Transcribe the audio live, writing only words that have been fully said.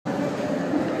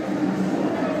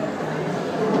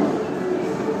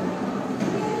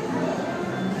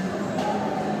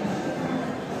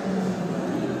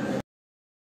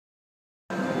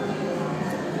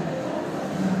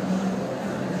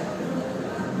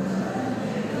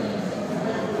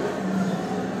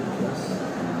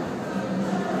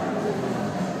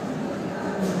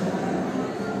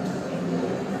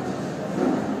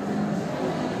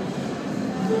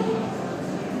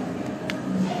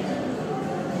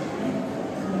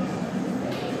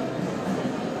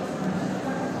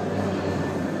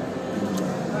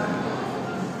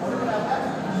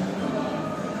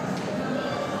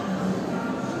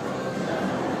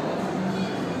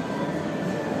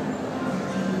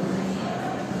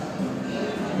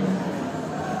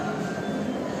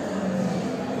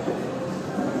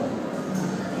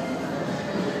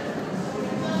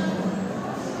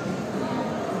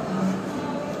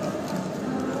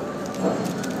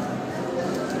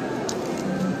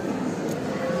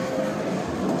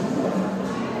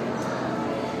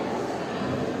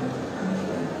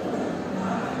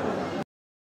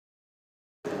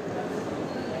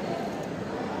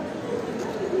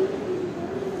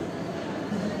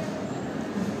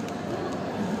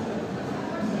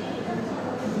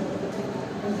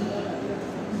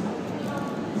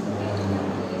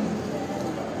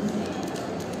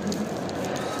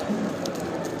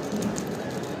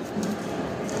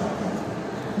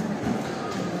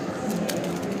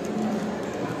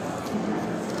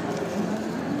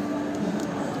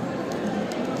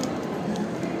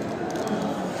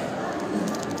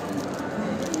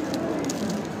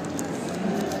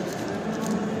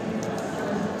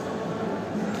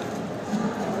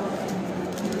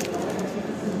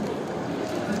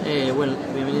Bueno,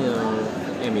 bienvenido,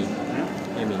 Emi.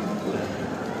 Emi.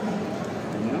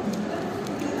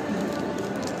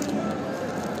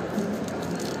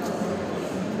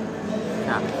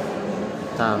 Ah,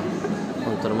 está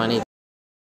con tu hermanito.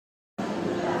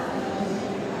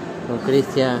 Con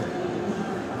Cristian.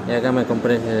 Y acá me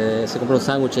compré, se compró un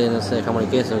sándwich, no sé, de jamón y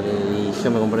queso. Y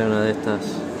yo me compré una de estas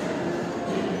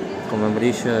con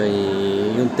membrillo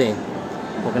y un té.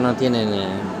 Porque no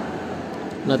tienen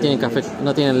café,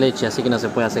 no tienen leche, así que no se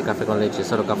puede hacer café con leche,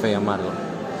 solo café amargo.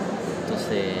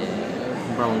 Entonces,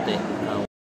 compramos un té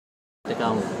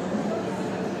cada uno.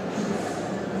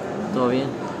 ¿Todo bien?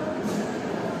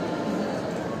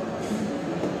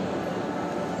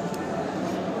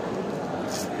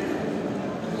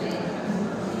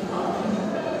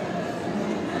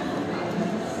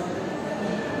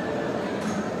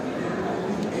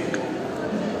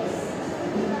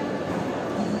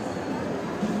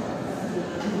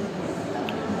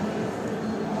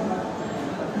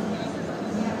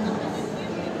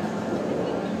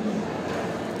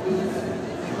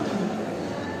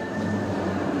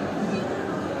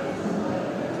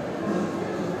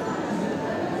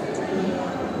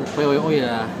 Después voy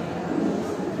a...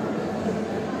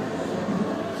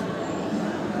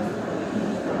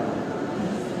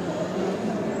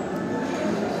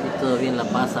 Si todo bien la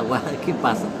pasa, guau, ¿qué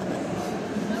pasa?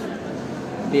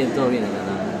 Bien, todo bien acá,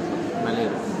 me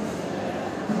alegro.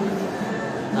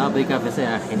 No, pedí café,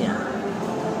 genial.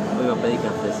 Hoy voy a pedir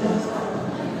café,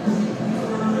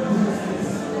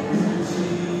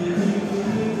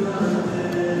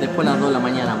 Después a las 2 de la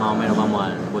mañana más o menos vamos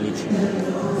al boliche.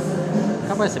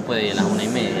 Capaz se puede ir a las 1:30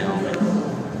 más o menos.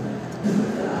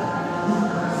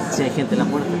 Si hay gente en la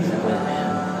puerta se puede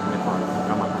mejor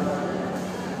trabajar.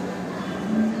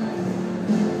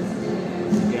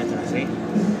 ¿Quedaste así?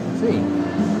 Sí.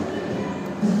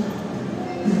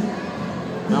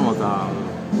 Vamos a...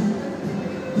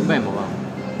 Vemos, vamos.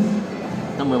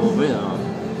 Estamos aburridos.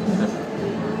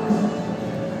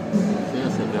 Sí, yo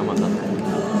sé que vamos a hacer.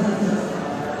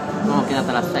 Vamos a quedar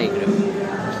hasta las 6, creo.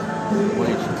 Por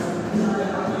eso.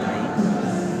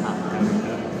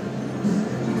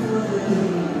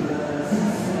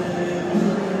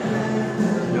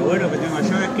 Lo bueno que tengo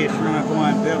yo es que yo no me pongo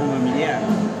en pedo como Emiliano.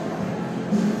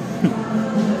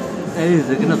 Él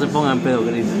dice que no se ponga en pedo,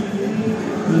 Cris.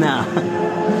 Nada.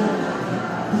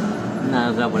 Nada,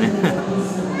 no se va a poner.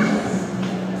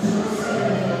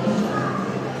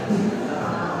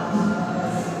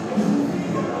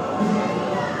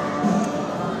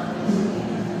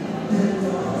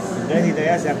 Entonces, si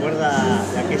todavía se acuerda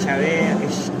de aquella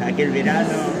vez, aquel verano,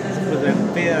 se puso en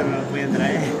pedo, no lo podían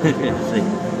traer. Sí.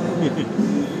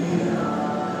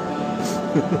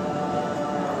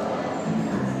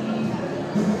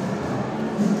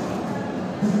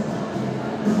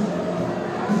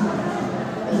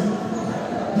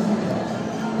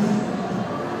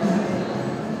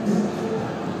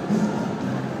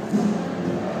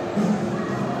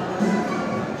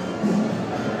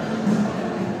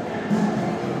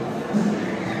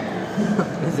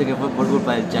 Dice que fue por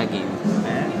culpa del Chucky.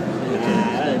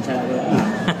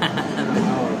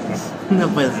 No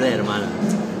puede ser, hermano.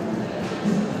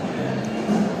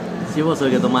 Si vos sos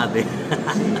el que tomaste. Sí.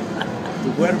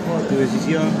 Tu cuerpo, tu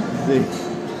decisión. Sí.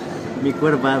 Mi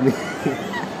cuerpo, mi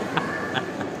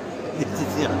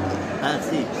decisión.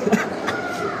 Así.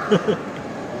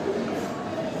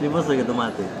 Si vos sos el que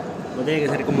tomaste. Vos tenés que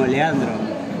ser como Leandro.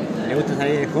 Le gusta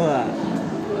salir de joda.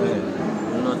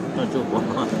 No chupo.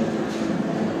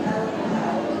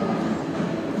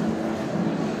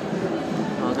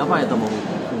 No, capaz que tomo un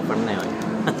fernet hoy.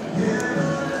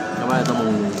 Capaz que tomo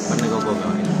un fernet con coca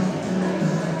hoy.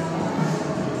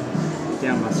 ¿Te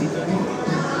dan vasito?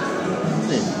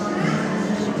 Sí.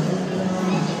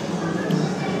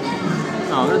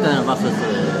 No, creo que te dan vaso de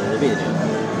vidrio.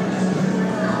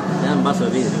 Te dan vaso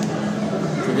de vidrio.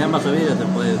 Si te dan vaso de vidrio te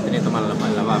puedes tener que tomar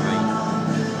la barra ahí.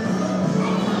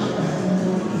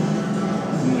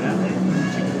 Muy grande,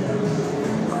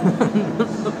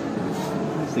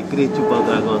 Si Chris chupa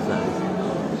otra cosa.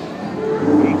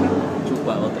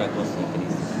 Chupa otra cosa,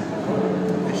 Chris.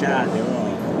 Callate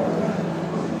vos.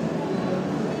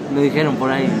 Me dijeron por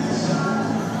ahí.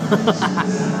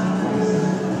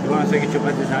 Y bueno, sé que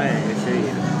chupaste esa vez, ese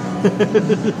día.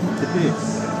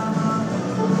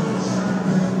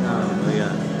 No, oiga.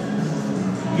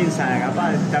 Quién sabe,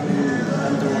 capaz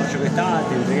tanto borracho que estabas,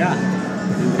 te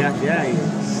entregaste a alguien.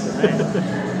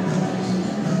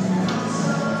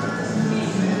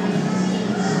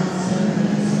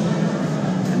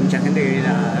 Hay mucha gente que viene a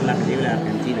ver la película de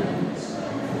Argentina.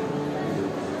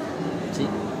 Sí.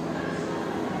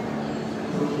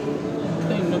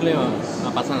 No que le va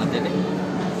a pasar en la tele.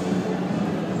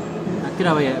 ¿A qué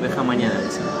hora voy a viajar mañana?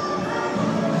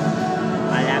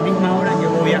 A la misma hora que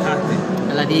vos viajaste.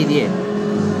 A las 10:10.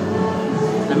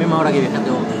 La misma hora que viajaste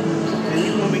vos. El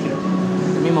mismo micro.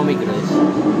 El mismo micro es.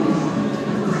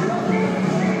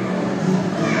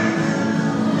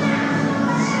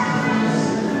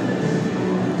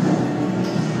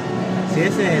 Si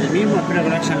ese es el mismo, espero que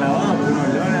lo hayan lavado por unos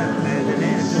olor debe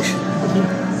tener el tuyo.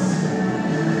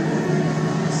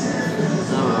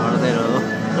 No, bardero.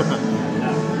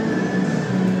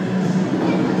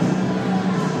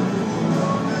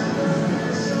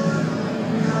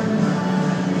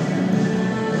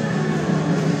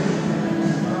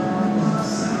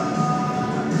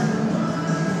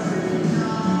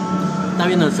 ¿Estás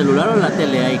viendo el celular o la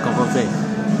tele ahí con José?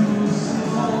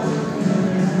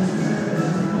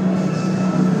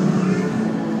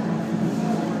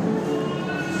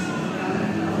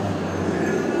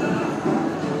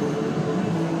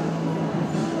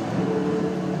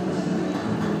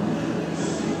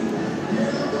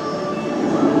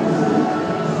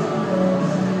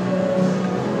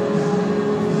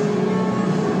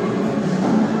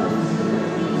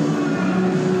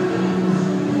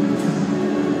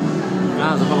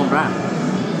 Ah, se fue a comprar.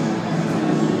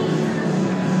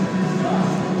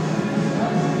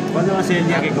 ¿Cuándo va a ser el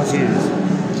día que cocines?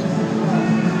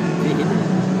 ¿Qué dijiste?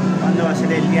 ¿Cuándo va a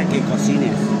ser el día que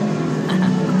cocines?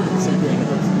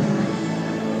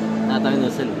 Ah, está viendo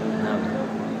el celu. No.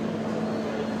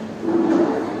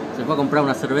 Se fue a comprar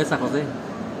una cerveza, José.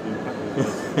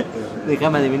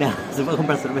 Déjame adivinar, se fue a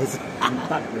comprar cerveza. Un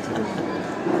pack de cerveza.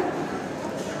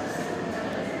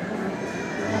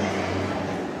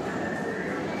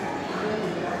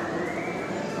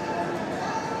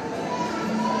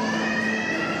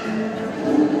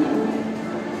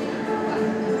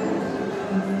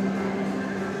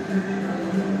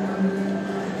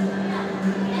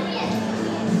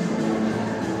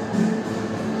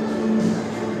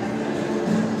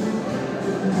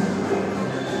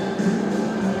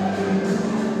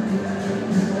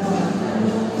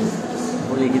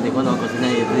 Vos le dijiste cuándo va a cocinar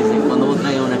y te dicen cuando vos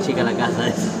traigas una chica a la casa.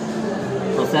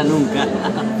 O sea, nunca.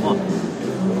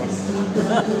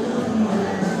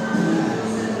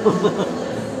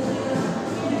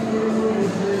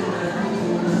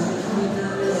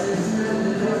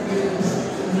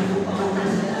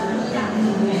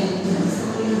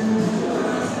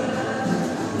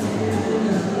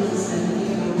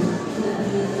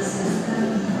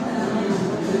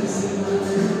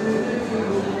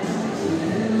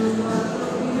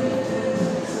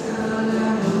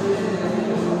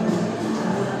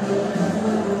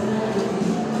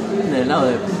 En el lado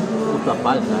de justo a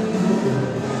falta.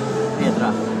 Ahí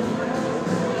atrás.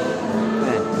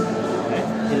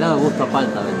 El lado de gusto a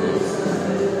falta, ¿ves?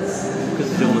 ¿Qué sé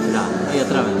yo cómo será? Ahí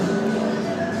atrás, ¿ves?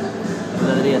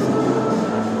 Heladería así.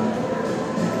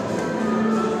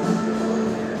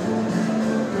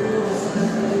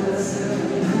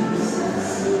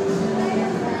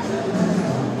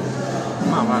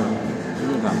 Más raro.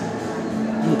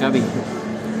 Nunca vi.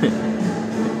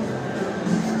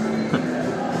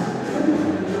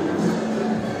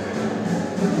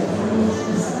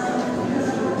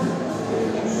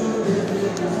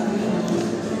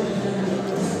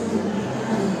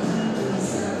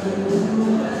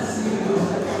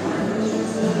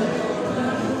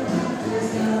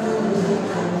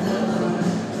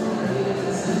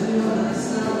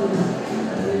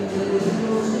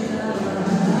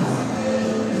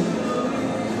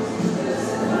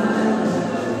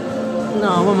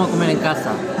 No, vamos a comer en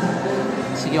casa.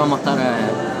 Así que vamos a estar...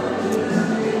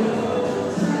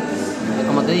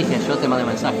 como te dije, yo te mandé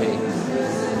mensaje.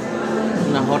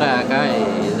 Unas horas acá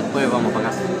y después vamos para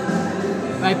casa.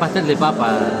 Hay pastel de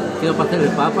papa. Quiero pastel de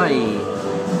papa y...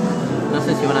 no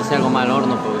sé si van a hacer algo más al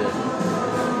horno porque...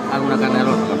 alguna carne al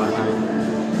horno capaz también.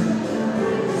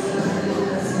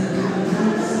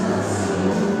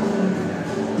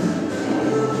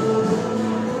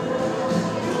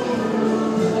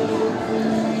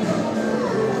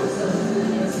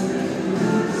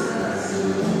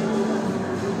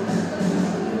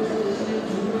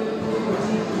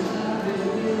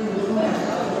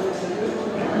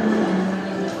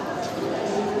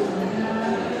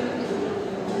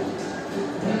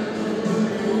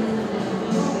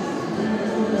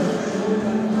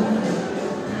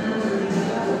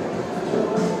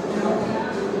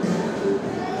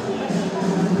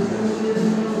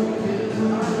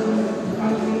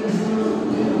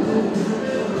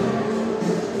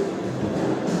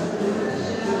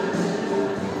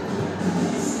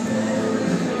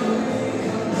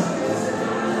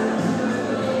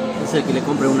 Es el que le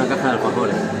compre una caja de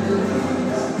alfajores.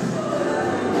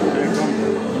 compro.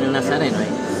 En el Nazareno ahí.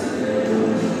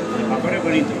 Alfajores o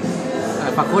conito.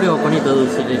 Alfajores o conito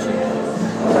dulce de leche.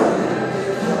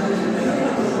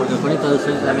 Porque los conitos dulce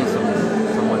de leche también son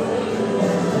buenos.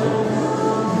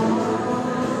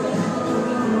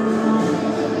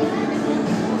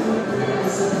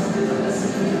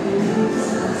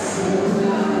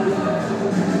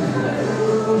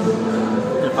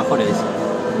 Alfajores dice.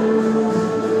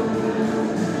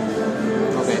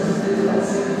 Ok.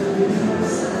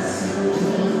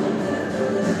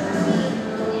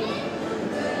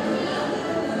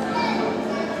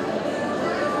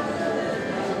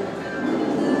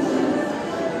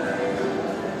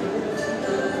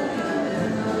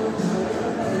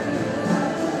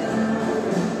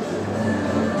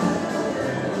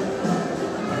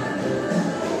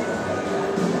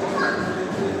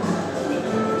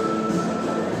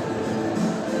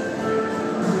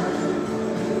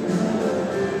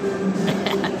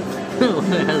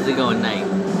 How's it going, Nike?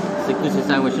 Sekushi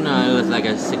sandwich, no, it was like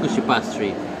a sekushi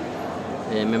pastry.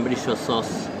 Membrillo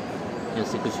sauce and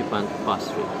sekushi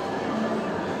pastry.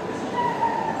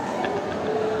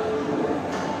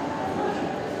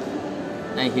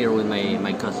 I'm here with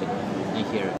my cousin. I'm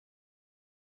here.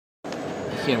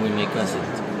 Here with my cousin.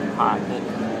 Hi.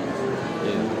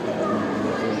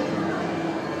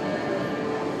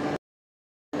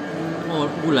 Oh,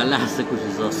 ooh la la,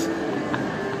 sekushi sauce.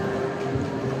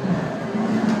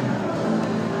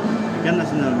 ¿Qué anda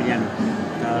haciendo Emiliano?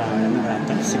 Estaba hablando con la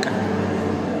tóxica.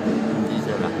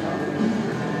 Dice la.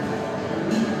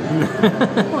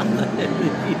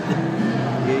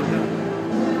 ¿Qué dijo?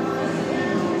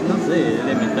 No sé, el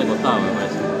Emi está acostado, me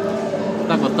parece.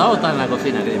 ¿Está acostado o está en la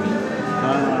cocina, Emi?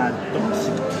 Estaba hablando con la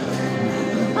tóxica.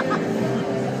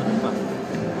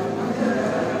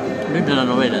 Viendo la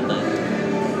novela, está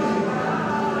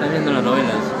viendo la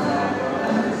novela.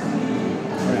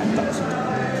 Con la tóxica.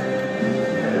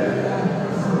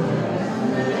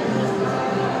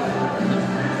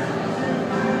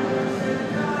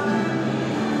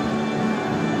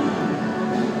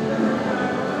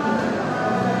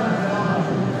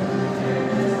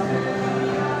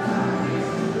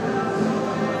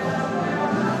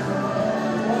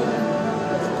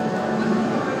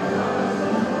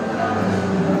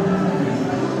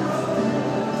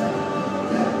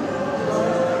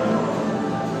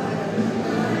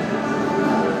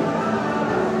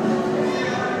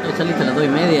 ¿Saliste a las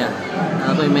 2:30? A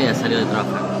las 2:30 salió de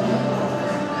trabajar.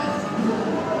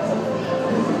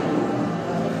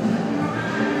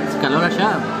 ¿Es calor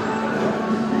allá?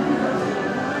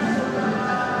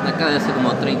 Acá debe hacer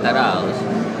como 30 grados.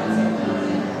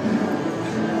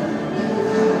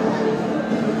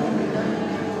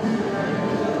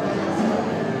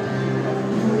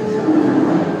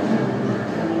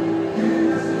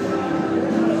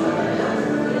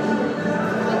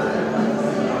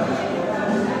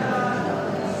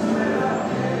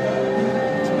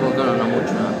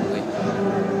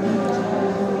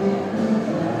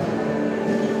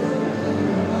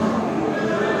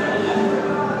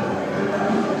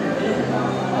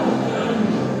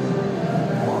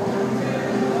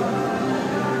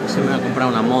 Se me voy a comprar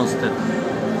una Monster.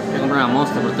 Voy a comprar una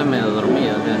Monster, pero estoy medio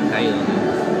dormido, estoy caído.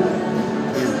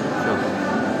 Yo.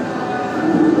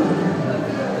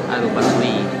 Algo para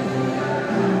subir.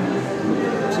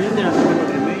 ¿Sí te levantaste a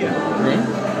 4:30? ¿Eh?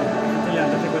 ¿Te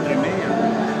levantaste a 4:30?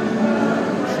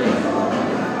 Sí.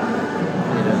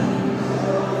 Mira.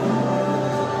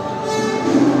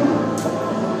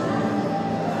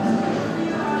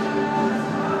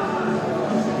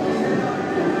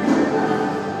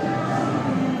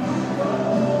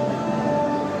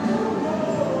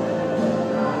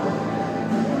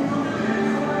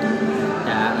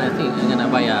 I think I'm gonna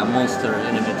buy a Monster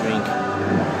energy drink.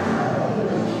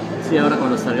 Sí, ahora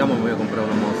cuando salgamos me voy a comprar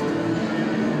una Monster.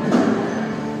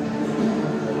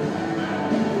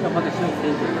 Capaz que sea un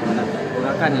frente está barata, porque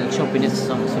acá en el shopping esos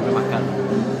son siempre más caros.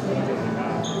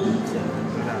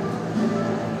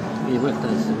 Y bueno,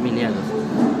 están 1000 euros.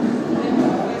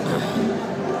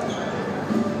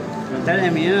 Preguntale a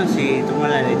Emiliano si tomó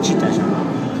la lechita ya.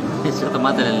 Eso,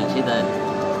 tomate la lechita de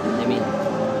mí.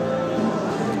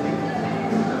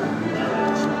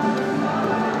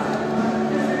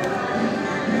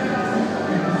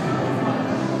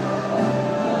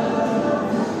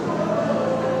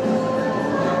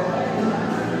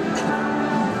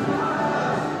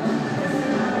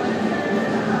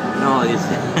 No,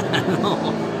 dice. No.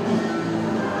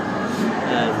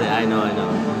 I know.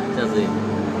 Just see.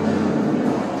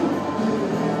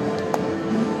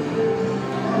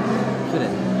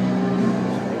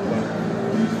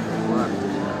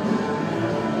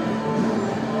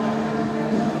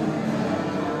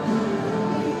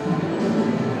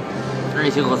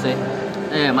 Ay, sí, José.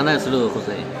 Mandale saludos,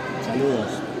 José. Saludos.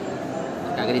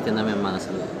 Acá Cristian también manda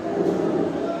saludos.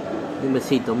 Un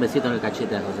besito en el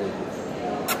cachete a José.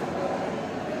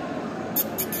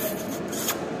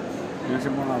 No se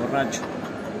ponga borracho.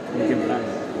 Muy temprano.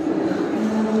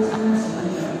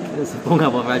 Que no se ponga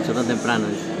borracho tan temprano.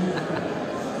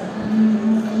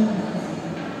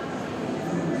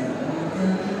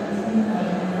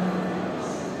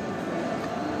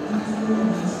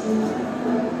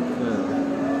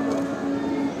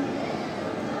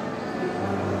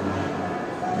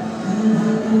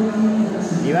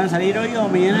 ¿Y van a salir hoy o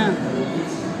mañana?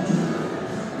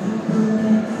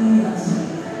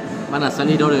 Van a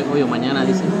salir hoy o mañana,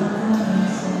 dicen.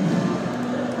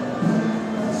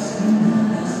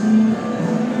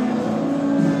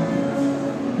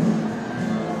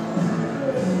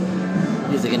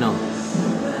 Dice que no.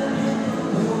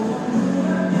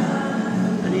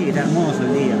 Tiene que estar hermoso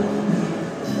el día.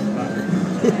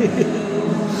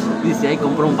 Dice, ahí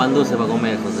compró un pan dulce para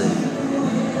comer, José.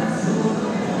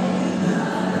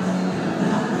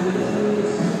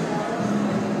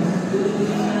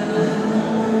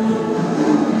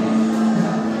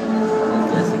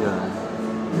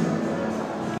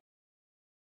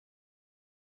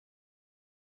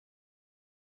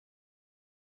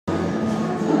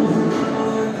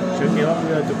 Yo que vamos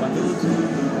a tu pan dulce.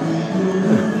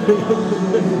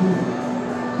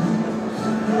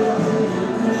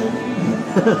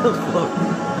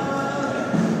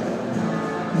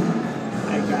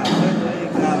 Hay cada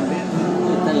vez.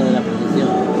 Está lo de la procesión.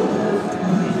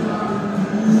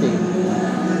 Sí.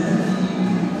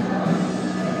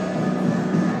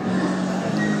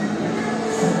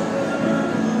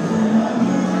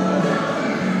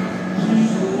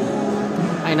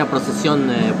 Hay una procesión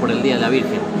por el Día de la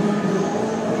Virgen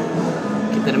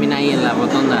que termina ahí en la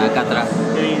rotonda acá atrás.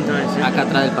 Qué bien todo eso. Acá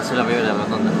atrás del Paseo de la Ribera de la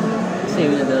rotonda. Sí,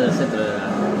 viene del centro de la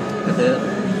catedral,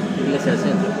 iglesia del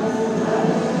centro.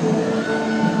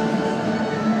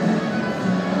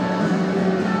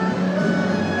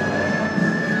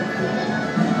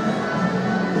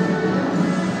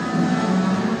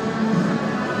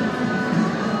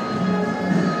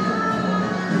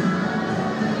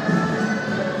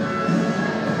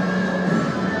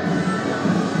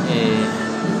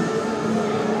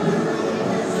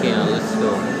 Let's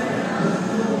go.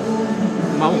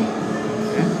 Vamos.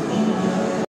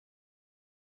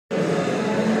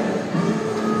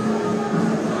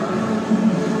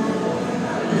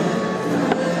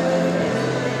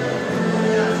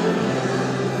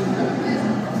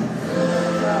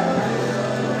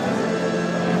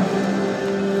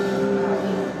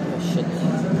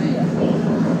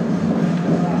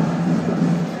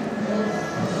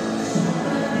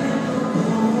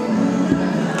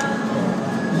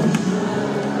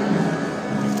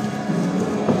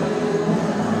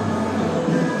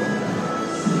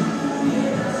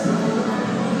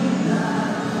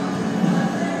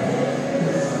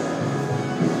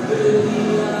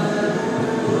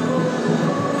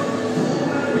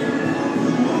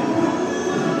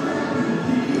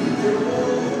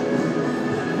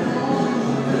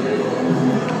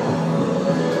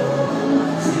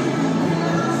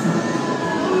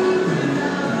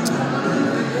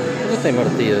 Está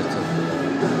invertido esto.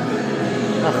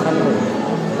 Ajá, no.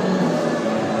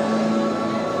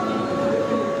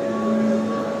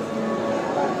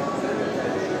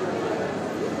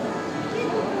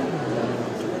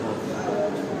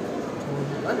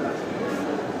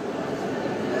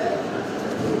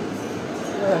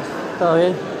 Está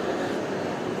bien.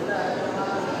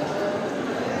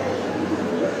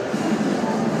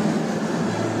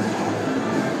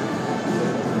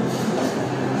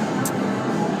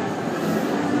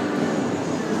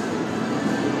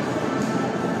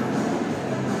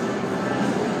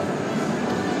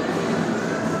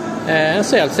 No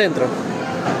sé, al centro. Eso.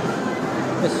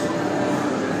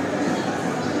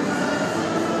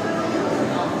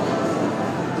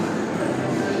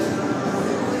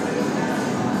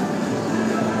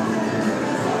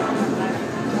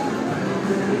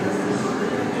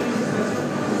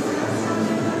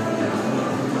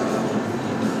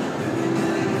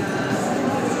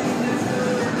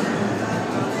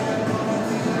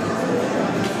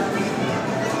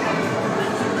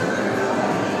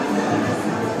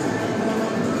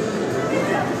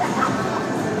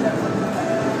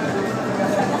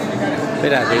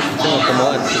 Espera, que tengo que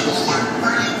acomodar, chicos.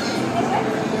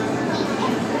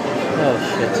 Oh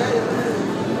shit.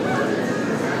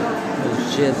 Oh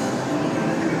shit.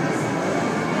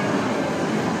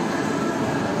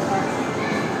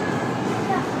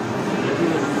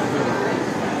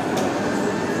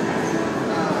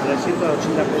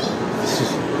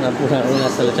 $380. Una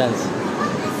sola chance.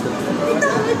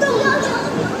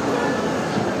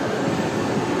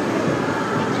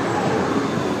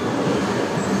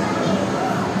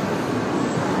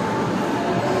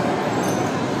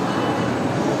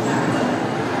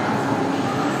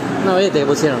 No, este que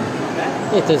pusieron.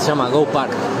 Este se llama Go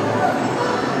Park.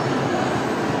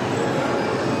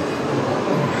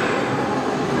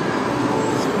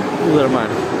 Hermano.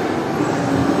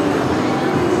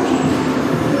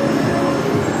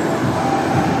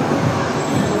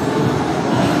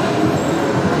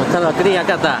 Está la cría,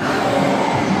 acá está.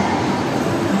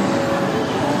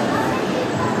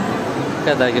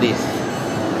 Acá está el gris.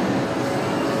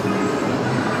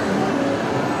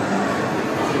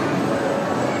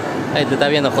 Ahí te está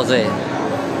viendo José.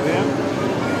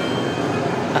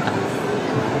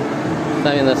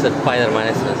 Está viendo ese Spider-Man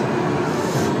ese.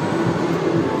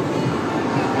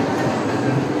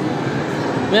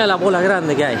 Mira la bola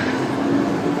grande que hay.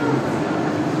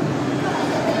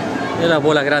 Mira las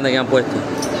bolas grandes que han puesto.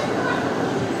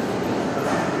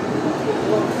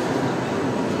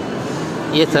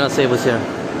 Y esta no sé qué pusieron.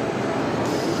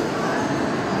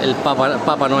 El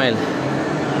Papa Noel.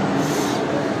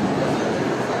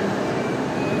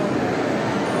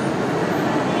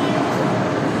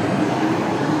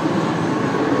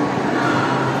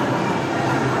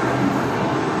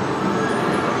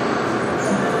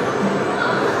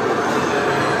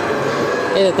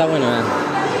 Este está bueno, ¿eh?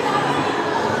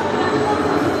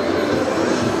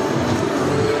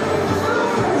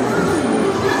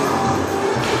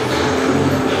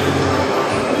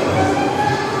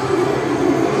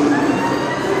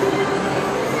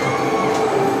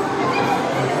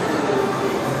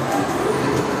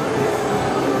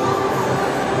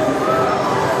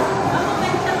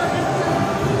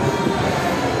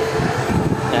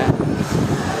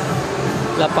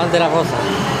 La Pantera Rosa.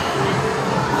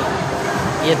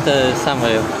 Y este es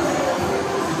Samuel.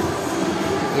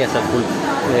 Y es el pulpo.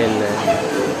 El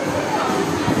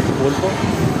pulpo.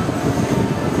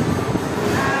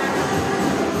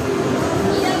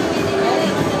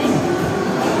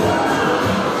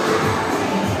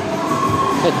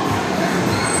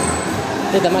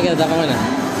 Esta máquina está buena.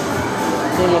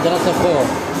 Tiene un montonazo de fuego.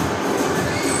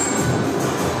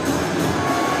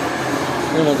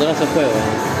 Tiene un montonazo de fuego.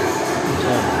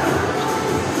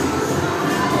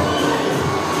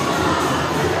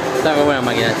 Está muy buena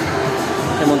máquina.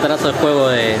 El montonazo de fuego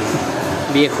de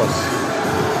viejos.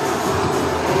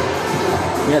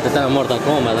 Mira, te está en Mortal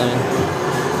Kombat también.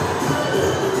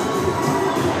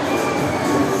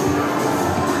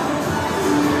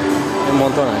 Un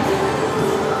montón,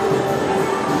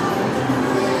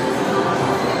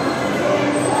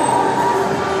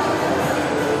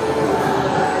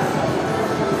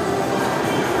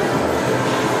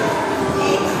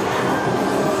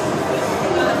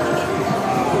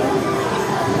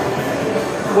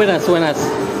 Buenas, buenas.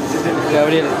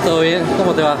 Gabriel, ¿todo bien?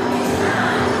 ¿Cómo te va?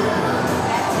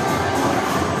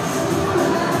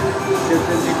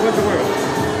 74 huevos.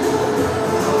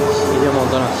 Y de un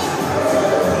montón.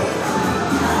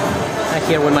 I'm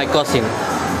here with my cousin.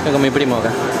 Estoy con mi primo acá.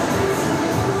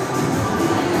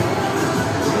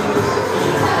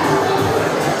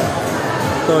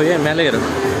 Todo bien, me alegro.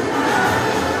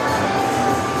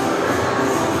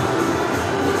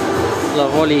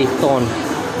 Los Rolling Stones.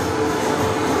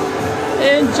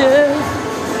 Angel,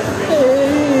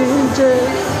 Angel.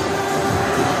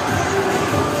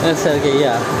 That's okay,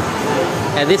 yeah.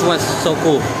 And this one's so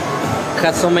cool.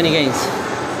 Has so many games.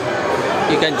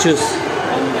 You can choose.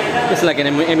 It's like an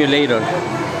emulator,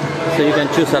 so you can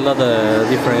choose a lot of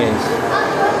different games.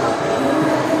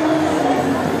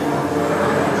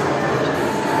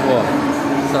 Wow,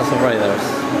 Sons of Riders.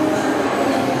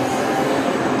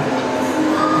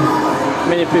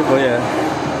 Many people, yeah.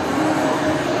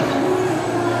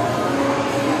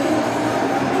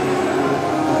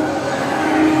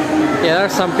 Yeah, there are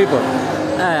some people.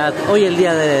 Hoy el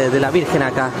día de la Virgen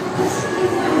acá.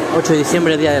 8 de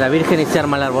diciembre, el día de la Virgen, y se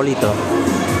arma el arbolito.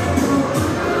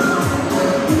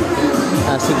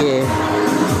 Así que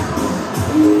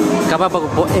capaz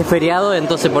es feriado,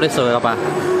 entonces por eso capaz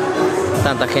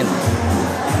tanta gente.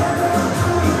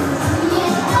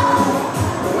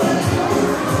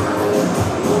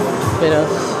 Pero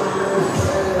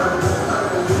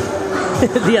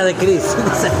el día de Cristo.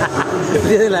 El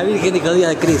día de la Virgen dijo día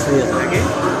de Cristo.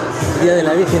 El día de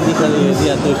la Virgen dijo el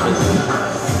día tuyo.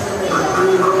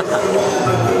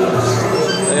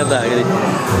 Acá está, Cristo.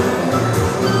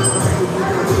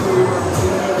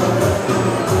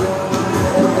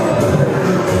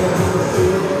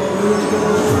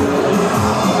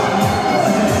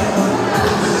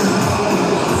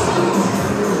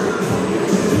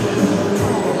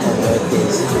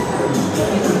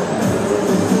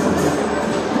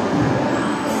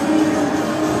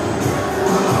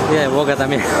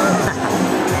 también.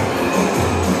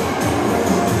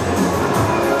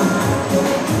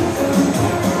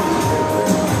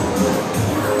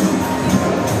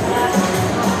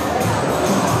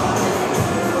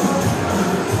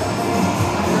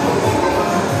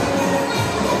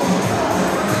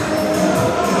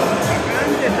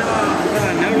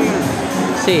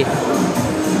 Sí,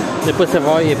 después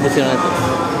cerró y pusieron esto.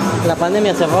 La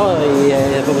pandemia cerró y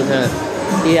después pusieron esto.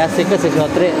 Y hace, qué sé yo,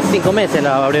 5 meses lo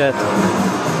abrió esto.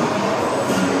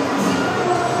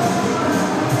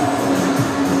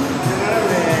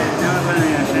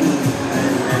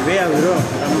 El BEA duró.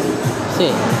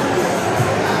 Sí.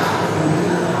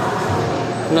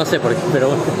 No sé por qué, pero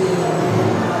bueno.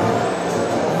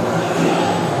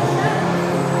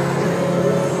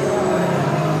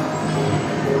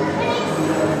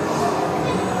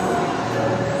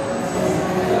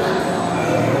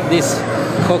 This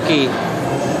hockey,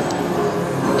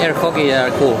 air hockey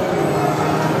are cool.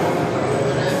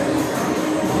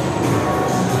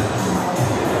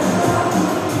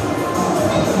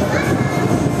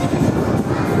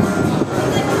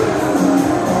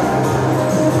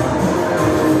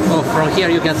 Oh, from here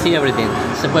you can see everything.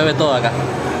 Se puede ver todo acá.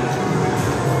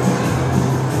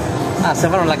 Ah,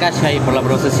 cerraron la calle ahí por la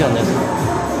procesión de eso.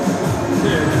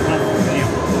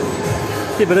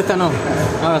 Sí, pero esta no.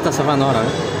 Ahora está cerrando ahora,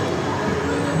 ¿eh?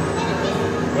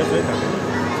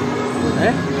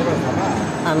 ¿Eh?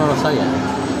 Ah, no lo sabía.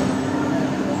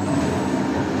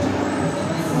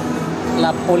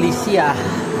 La policía.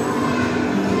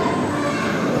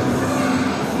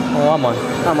 Oh, vamos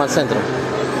al centro.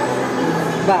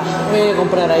 Va, voy a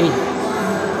comprar ahí.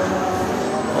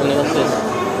 El negocio es.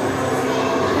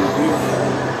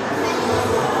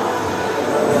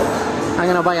 I'm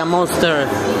gonna buy a Monster.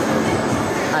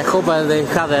 I hope they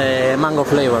have a mango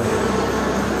flavor.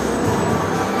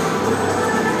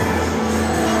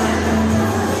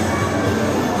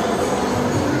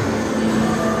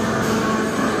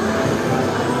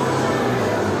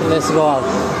 Let's go out.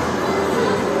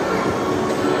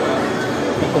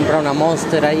 Voy a comprar una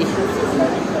Monster ahí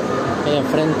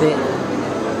enfrente.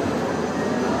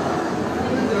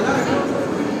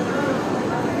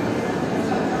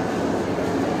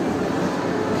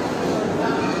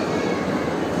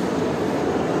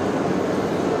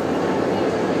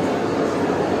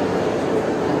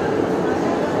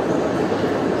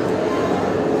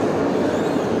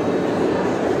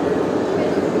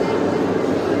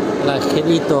 El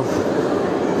angelito.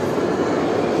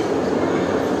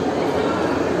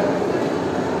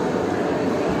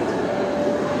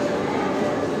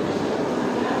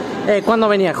 ¿Cuándo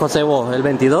venía José vos? ¿El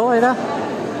 22 era?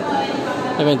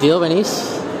 ¿El 22 venís?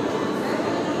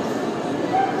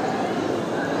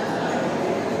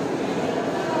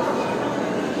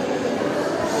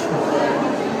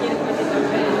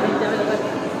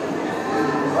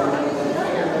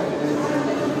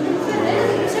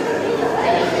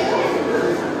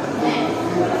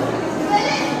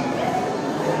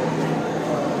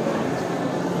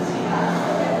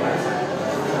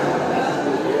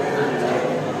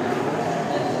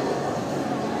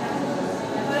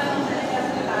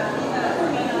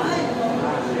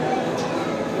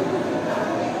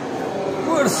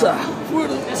 ¡Fuerza!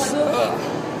 ¡Fuerza!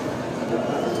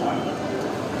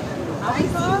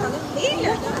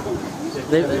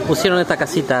 Pusieron esta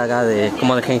casita acá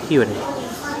como de jengibre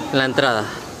en la entrada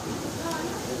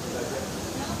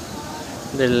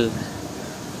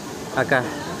acá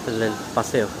del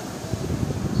paseo.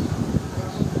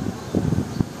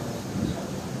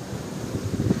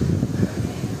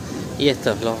 Y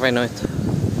estos, los renos estos,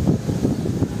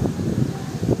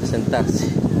 sentarse.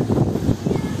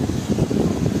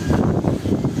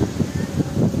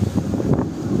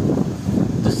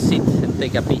 To sit and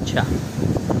take a picture.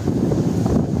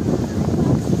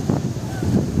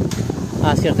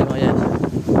 Ah, cierto, no, ya.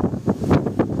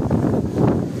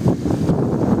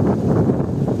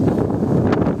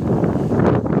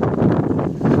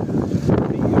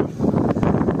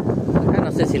 Acá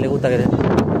no sé si le gusta que así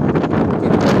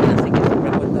que siempre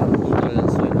apunta junto al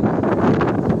suelo.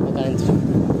 Acá adentro.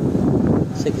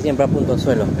 Sé que siempre apunto al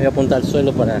suelo. Voy a apuntar al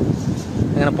suelo para. I'm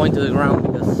gonna point to the ground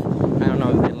because I don't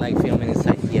know if they like filming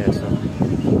inside here, so.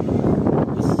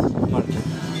 Marcha.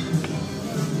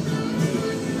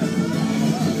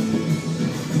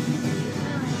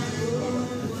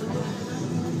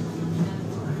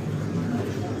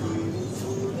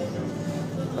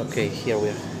 Okay, here we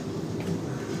are.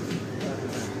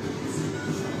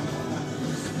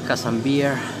 Got some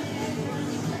beer.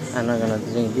 I'm not gonna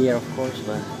drink beer, of course,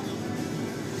 but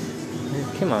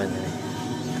 ¿qué más venden?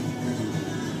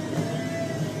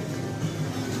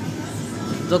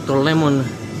 Dr. Lemon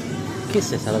 ¿Qué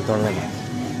es esa, Dr. Lemon?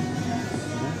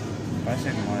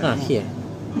 Parece como de Ah, here.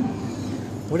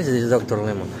 What is this Dr.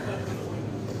 Lemon?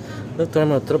 Dr.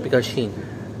 Lemon Tropical Sheen.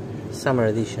 Summer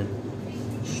Edition.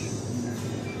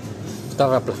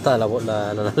 Estaba aplastada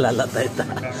la lata esta.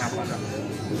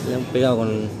 Le han pegado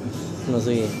con no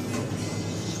sé qué.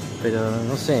 Pero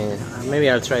no sé. Maybe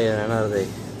I'll try it another day.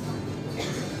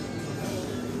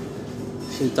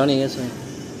 Gin tonic eso.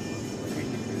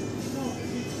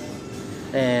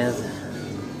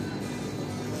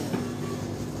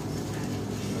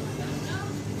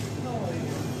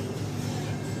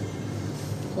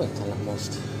 ¿Dónde están las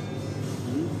Most?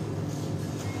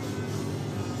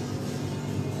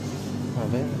 A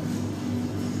ver.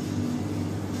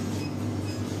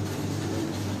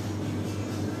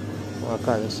 O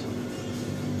acá eso.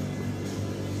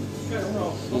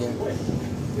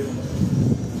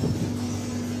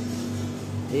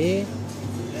 ¿Y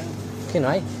qué no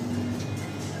hay?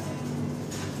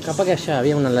 Capaz que allá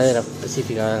había una heladera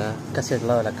específica casi al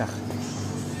lado de la caja.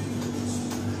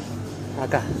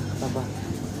 Acá, capaz.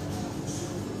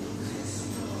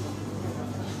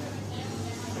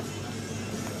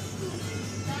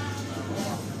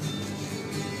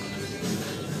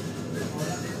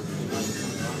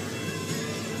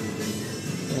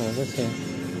 No sé.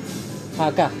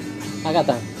 Acá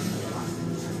está.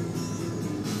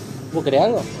 ¿Vos querés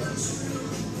algo?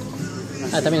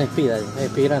 Ah, también Speed, hay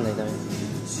Speed grande ahí también.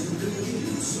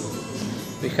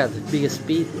 We had big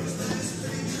Speed.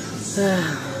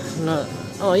 No.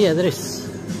 Oh yeah, there is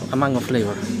a mango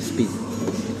flavor Speed.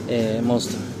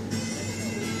 Monster.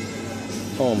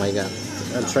 Oh my god.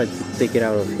 I'll try to take it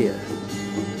out of here.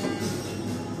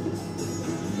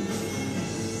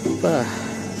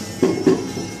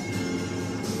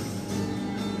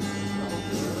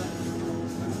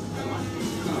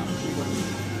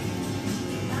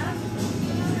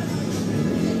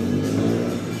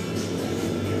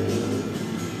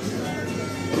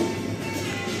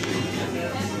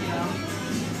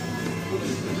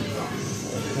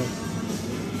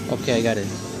 Okay, I got it.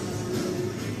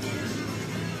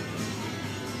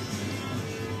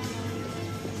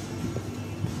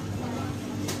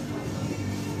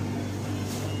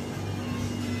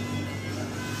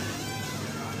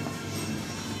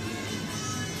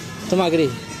 Toma,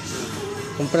 Chris.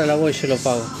 Compra la voz y yo lo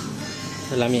pago.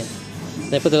 Es la mía.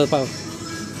 Después te lo pago.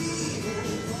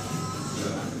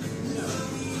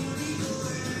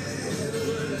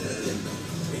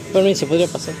 Permiso, podría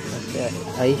pasar.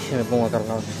 Ahí ya me pongo a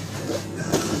cargar.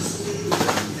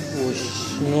 Uy,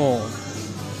 no.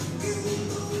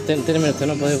 Teneme esto,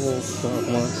 no podés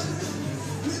acomodar.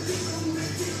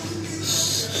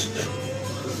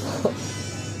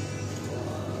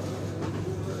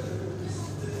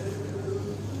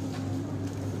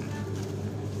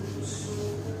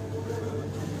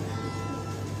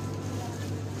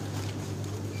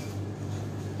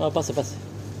 No, pase.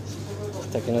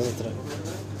 Hasta que no se trae.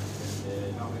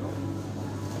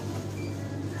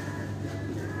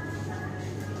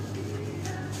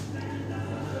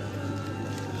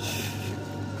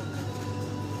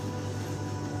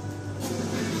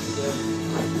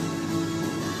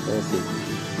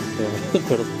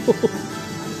 Perdón.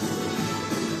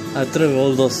 I threw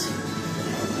all those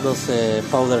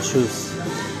powder shoes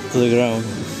to the ground.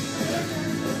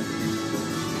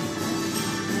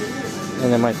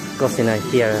 And then my cousin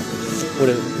here put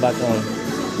it back on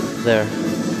there.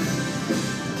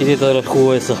 Tiré todo el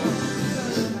jugo eso.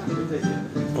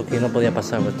 Porque no podía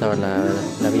pasar, porque estaba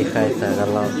la vieja esta de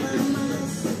al lado.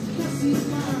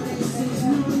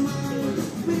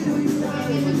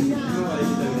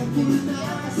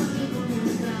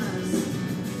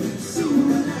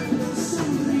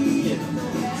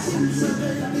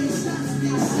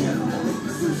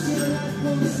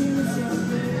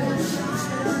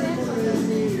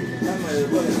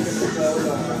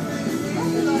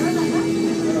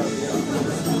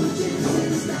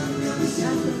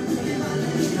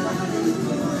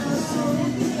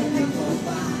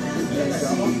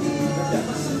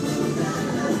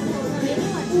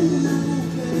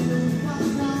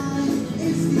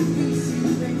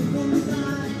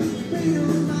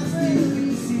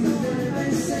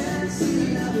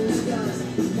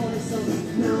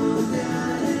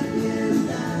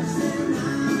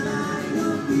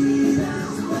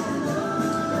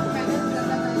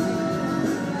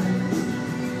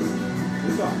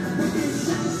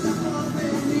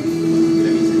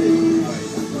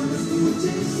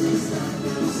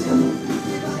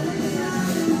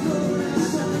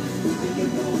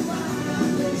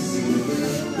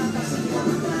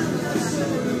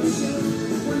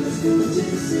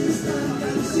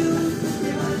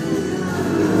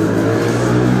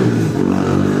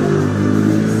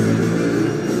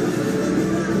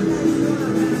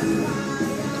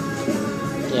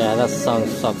 that song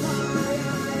sucks.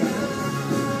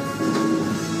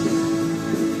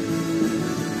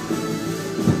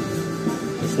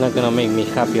 It's not gonna make me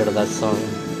happier, that song.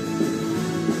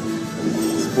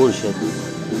 It's bullshit.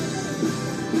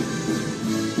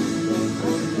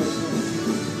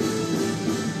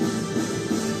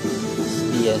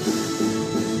 Yes.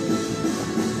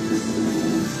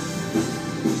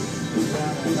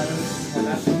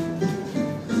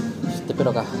 Te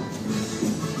espero acá.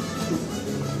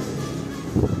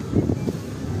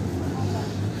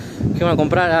 ¿Qué voy a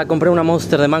comprar? Compré una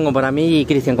Monster de mango para mí y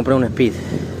Cristian compró un Speed.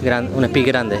 Un Speed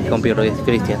grande, compró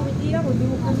Cristian.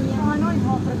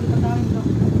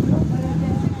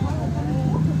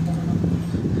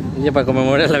 Ya para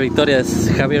conmemorar la victoria de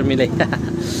Javier Milei.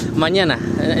 Mañana,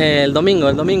 el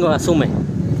domingo asume.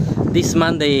 This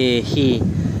Monday he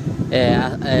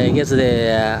gets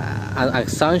the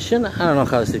assumption. I don't know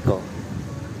how it's called.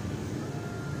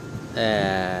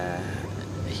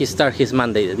 He starts his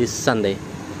Monday this Sunday.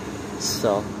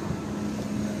 So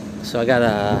I got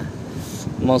a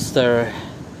Monster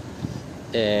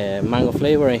mango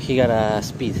flavor, and he got a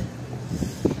Speed.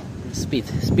 Speed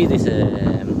is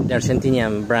the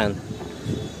Argentinian brand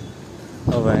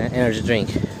of energy drink.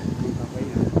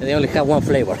 They only have one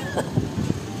flavor.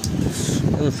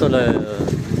 un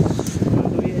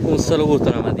solo gusto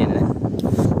nada más tiene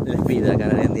el Speed acá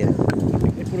en Argentina.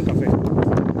 Es puro café.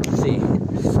 Sí.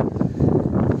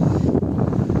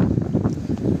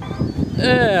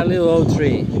 A little old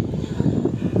tree.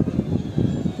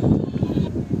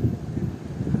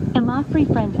 Amafri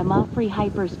friend Amafri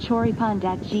Hypers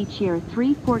Choripandat G Cheer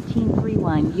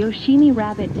 31431 Yoshimi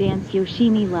Rabbit Dance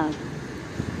Yoshimi Love.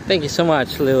 Thank you so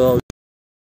much, little old.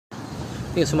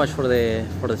 Thank you so much for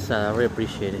this. I really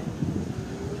appreciate it.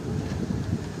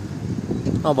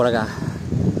 Vamos por acá.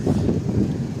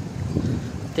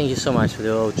 Thank you so much,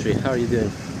 little old tree. How are you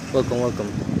doing?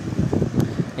 Welcome.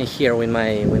 I'm here with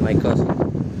my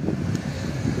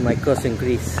cousin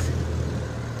Chris.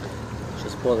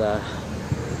 Just bought a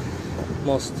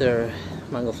Monster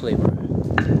mango flavor.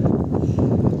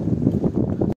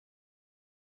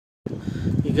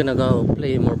 You're gonna go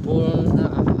play more pool?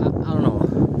 I don't know.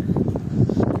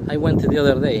 I went the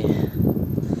other day.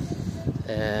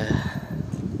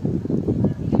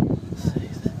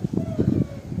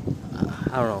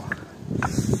 I don't know.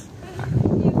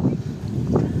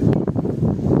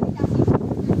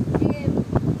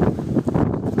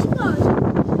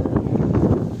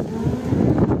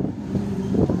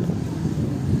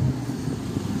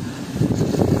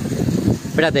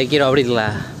 Espérate, quiero abrir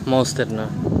la Monster, ¿no?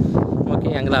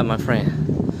 Okay, I'm glad, my friend.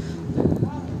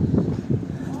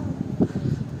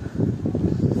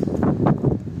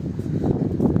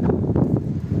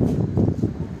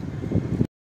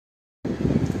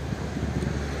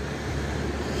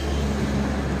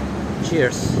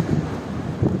 Cheers.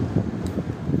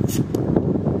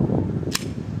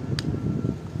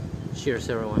 Cheers,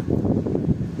 everyone.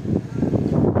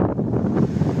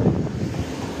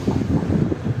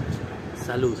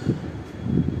 Salud.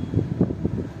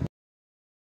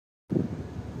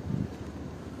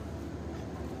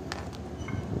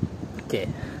 Okay.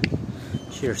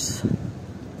 Cheers.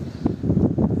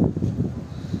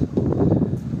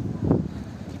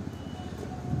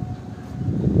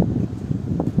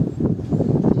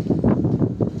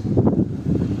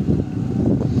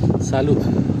 Salud.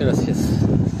 Gracias.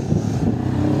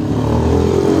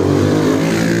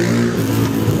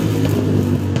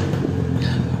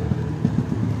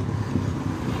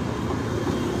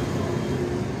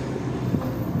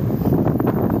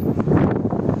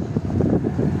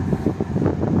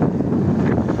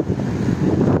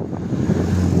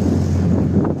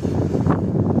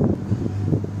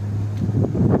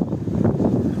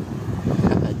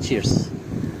 Cheers.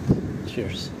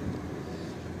 Cheers.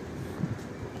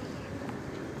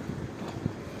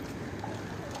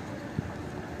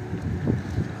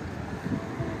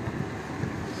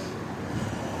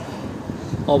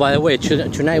 Oh, by the way,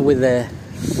 tonight with the,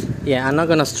 I'm not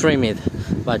gonna stream it,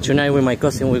 but tonight with my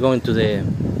cousin we're going to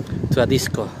a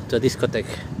discotheque.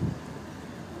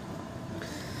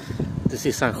 To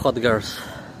see some hot girls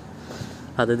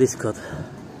at the disco.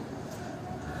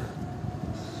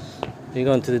 We're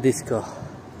going to the disco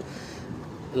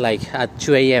like at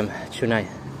 2 AM tonight.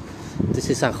 To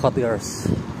see some hot girls.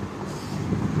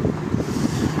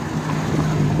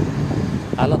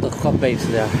 A lot of hot babes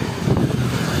there.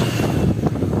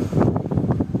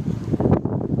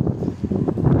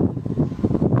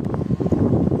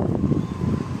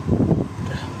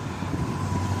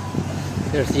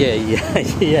 Girls,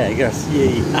 yeah, girls,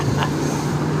 yeah.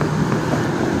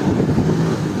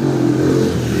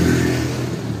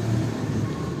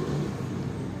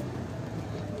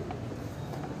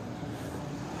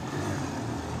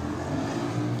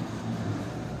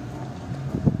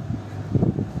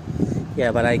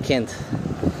 Yeah, but I can't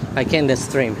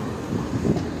stream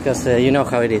because you know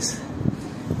how it is.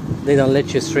 They don't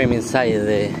let you stream inside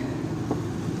the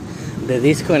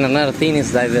disco, and another thing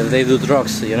is that they do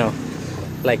drugs, you know,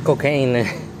 like cocaine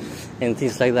and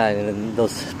things like that in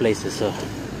those places. So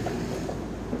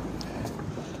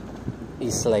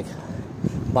it's like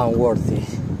unworthy,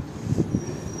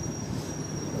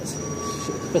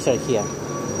 especially here.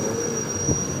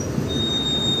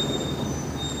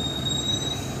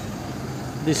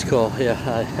 Disco,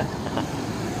 yeah.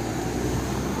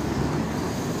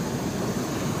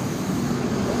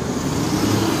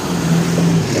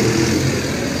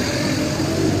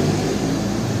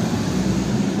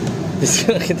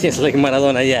 It's like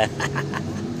Maradona, yeah.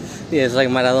 Yeah, it's like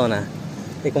Maradona.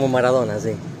 Es como Maradona,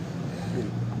 sí.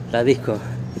 La disco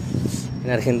en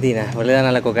Argentina, pues le dan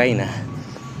a la cocaína.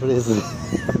 Por eso.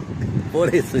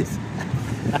 Por eso es.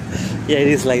 Yeah, it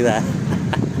is like that.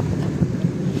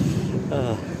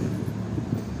 Oh.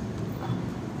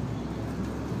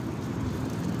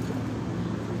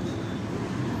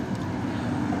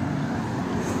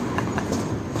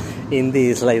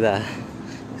 Indeed, it's like that.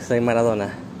 It's like Maradona.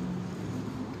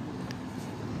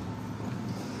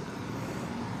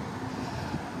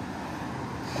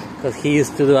 Because he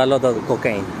used to do a lot of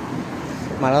cocaine.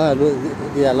 Maradona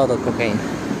did a lot of cocaine.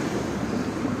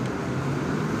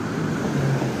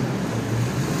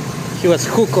 He was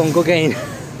hooked on cocaine.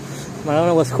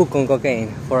 Maradona was hooked on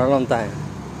cocaine for a long time.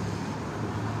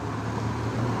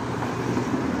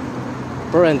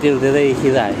 Probably until the day he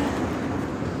died.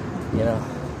 You know.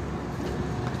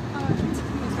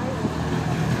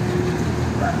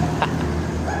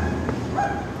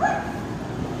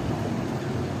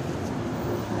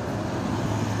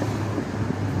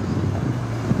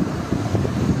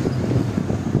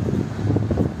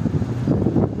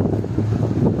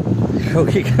 How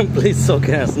he can play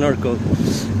soccer and snorkel.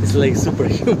 It's like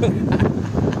superhuman.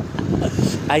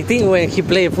 I think when he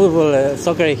played football,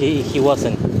 soccer, he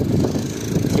wasn't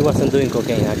doing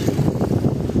cocaine actually.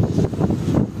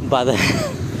 But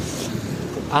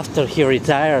after he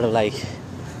retired, like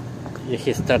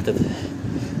he started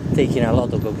taking a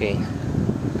lot of cocaine.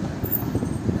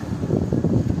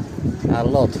 A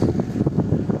lot.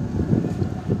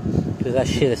 Because that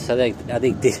shit is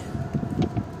addictive.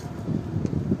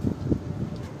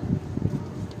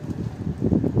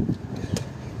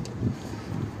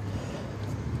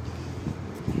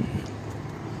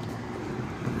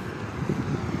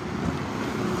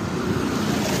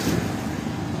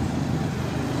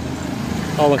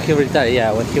 Oh, when he retired,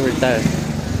 yeah, when he retired,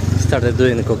 he started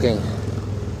doing the cocaine.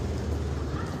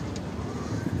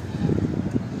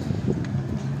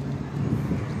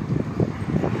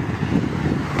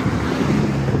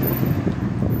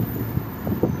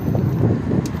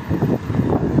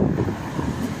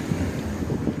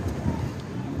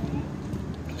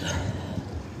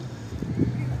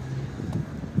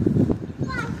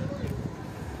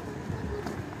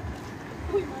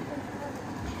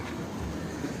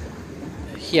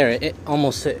 Here,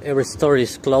 almost every store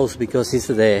is closed because it's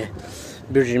the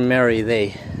Virgin Mary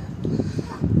Day,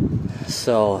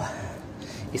 so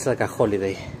it's like a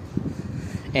holiday.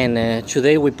 And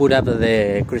today we put up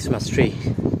the Christmas tree.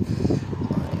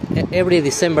 Every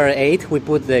December 8th we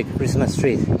put the Christmas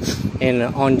tree, and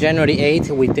on January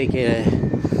 8th we take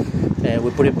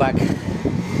we put it back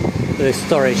to the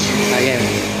storage again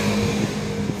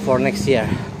for next year.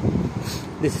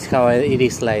 This is how it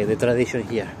is, like the tradition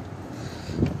here.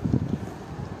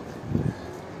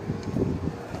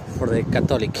 For the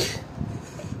Catholic.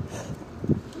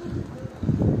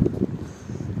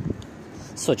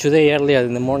 So today, earlier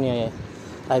in the morning,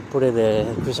 I put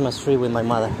the Christmas tree with my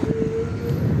mother.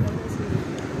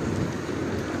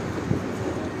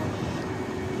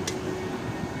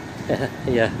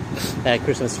 Yeah,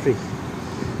 Christmas tree.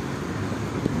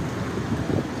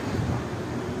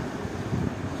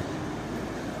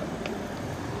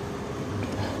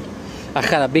 I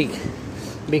had a big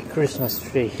Christmas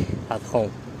tree at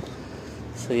home.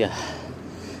 So yeah,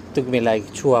 took me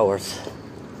like 2 hours.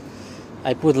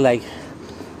 I put like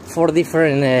four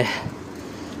different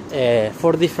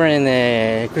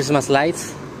Christmas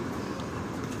lights.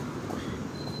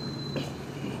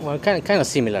 Well, kind of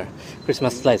similar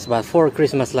Christmas lights, but 4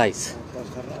 Christmas lights.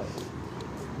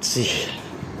 See,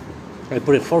 I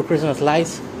put 4 Christmas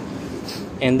lights,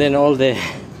 and then all the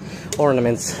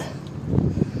ornaments.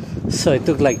 So it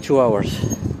took like 2 hours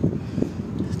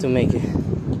to make it.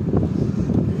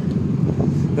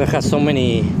 It has so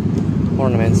many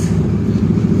ornaments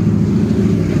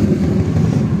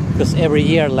because every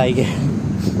year, like,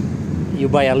 you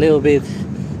buy a little bit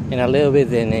and a little bit,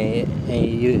 and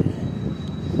you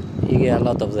get a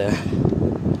lot of them.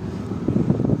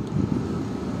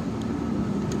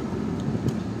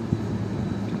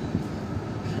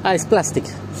 Ah, it's plastic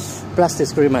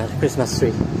Christmas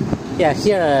tree. Yeah,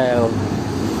 here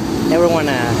everyone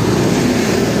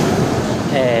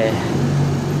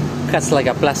has like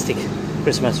a plastic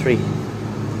Christmas tree,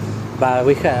 but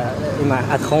we have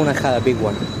at home I had a big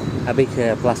one, a big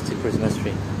plastic Christmas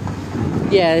tree.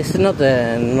 Yeah, it's not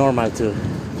normal to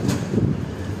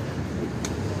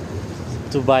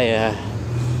buy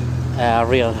a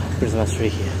real Christmas tree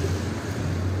here.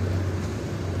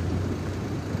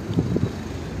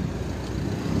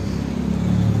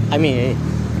 I mean,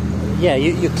 yeah,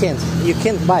 you can't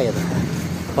buy it.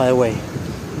 By the way,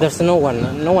 there's no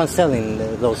one selling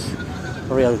those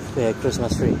real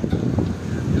Christmas tree.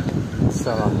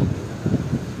 So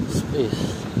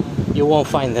you won't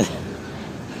find it.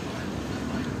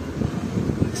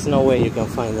 There's no way you can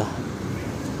find that.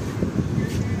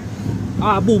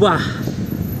 Ah, booba.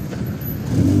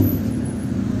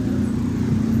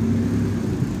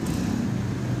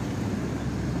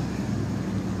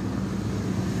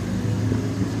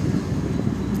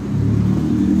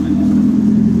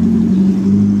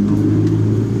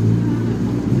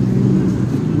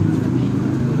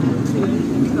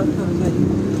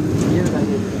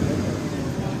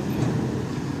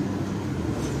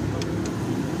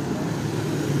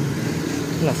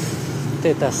 Las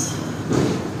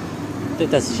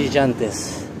tetas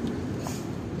gigantes.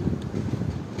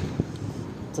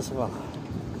 Entonces vamos.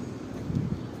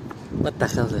 What the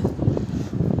hell is it?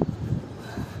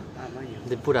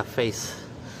 They put a face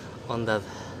on that.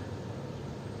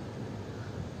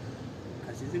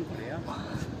 ¿Así es en Corea?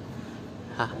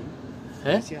 Ah.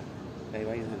 ¿Eh? ¿Hay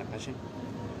baños en la calle?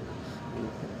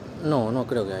 No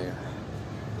creo que haya.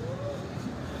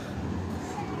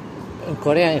 En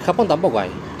Corea, en Japón tampoco hay.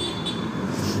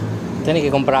 Tenés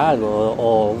que comprar algo,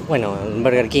 o bueno, en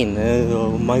Burger King,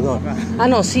 o McDonald's. Ah,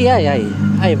 no, sí hay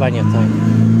baños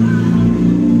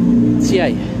también. Sí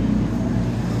hay.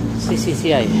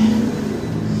 Sí hay.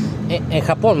 En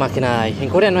Japón más que nada hay. En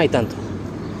Corea no hay tanto.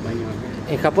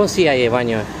 En Japón sí hay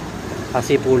baños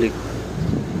así públicos.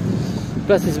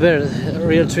 Plus it's better,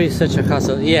 real tree is such a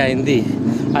hassle. Yeah, indeed.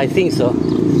 I think so.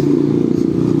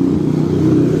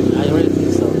 I really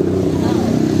think so.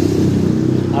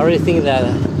 I really think that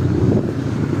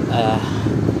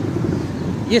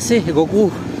yes,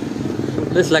 Goku.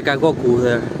 There's like a Goku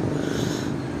there.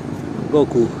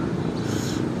 Goku.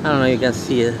 I don't know if you can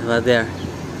see it, but there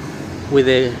with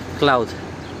the cloud.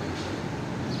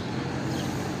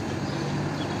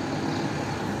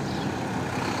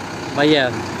 But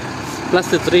yeah,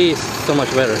 plastic tree is so much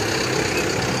better.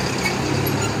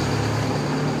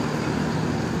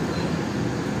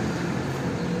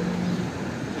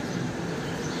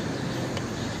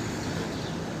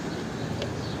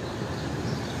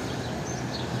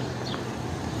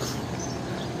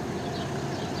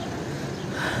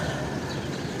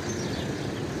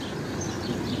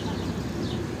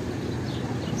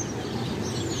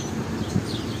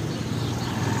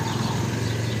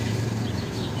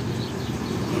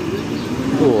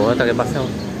 Hasta que pasemos.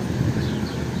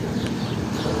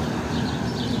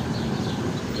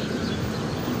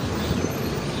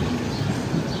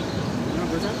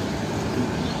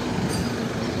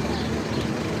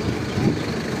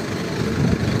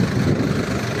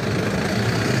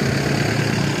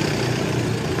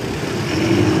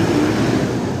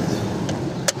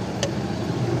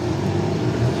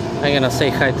 I'm gonna say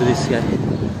hi to this guy.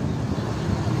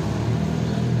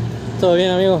 ¿Todo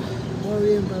bien, amigo? Muy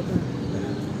bien, papá.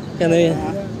 Que ande bien.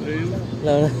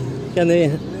 La verdad, que ande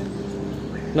bien.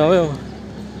 Nos vemos.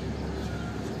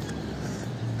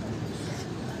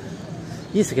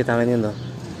 ¿Y ese que está vendiendo?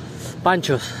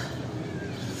 Panchos.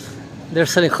 They're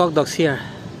selling hot dogs here.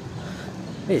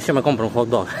 Yo me compro un hot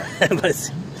dog. Me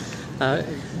parece. A ver.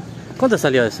 ¿Cuánto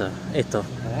salió eso? Esto.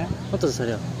 ¿Cuánto te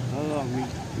salió? No,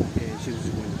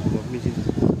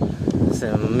 2.150.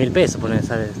 2.150. 1000 pesos pone,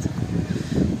 ¿sabes?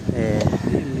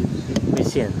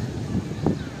 1100.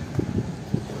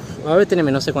 A ver,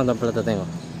 teneme, no sé cuánta plata tengo.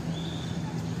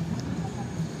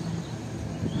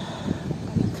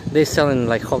 They're selling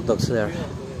like hot dogs there,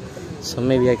 so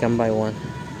maybe I can buy one.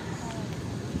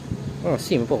 Oh,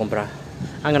 sí, me puedo comprar.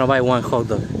 I'm gonna buy one hot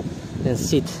dog and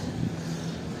sit.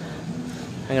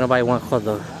 I'm gonna buy one hot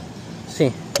dog.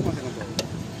 Sí.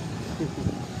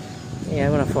 Y de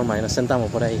alguna forma, y nos sentamos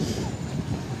por ahí,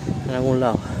 en algún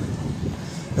lado.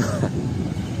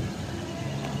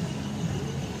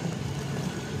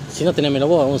 Si no, tenémelo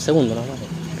vos un segundo nomás.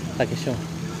 Hasta que yo.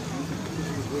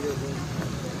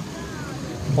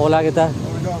 Hola, ¿qué tal?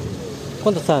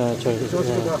 ¿Cuánto están, Chori?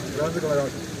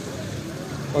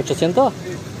 ¿800?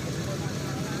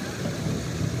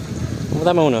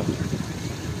 Dame uno.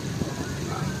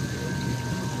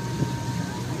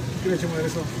 ¿Qué le echamos de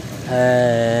eso?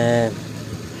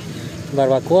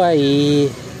 Barbacoa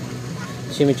y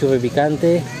chimichurri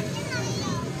picante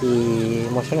y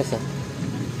mayonesa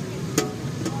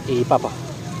y papa.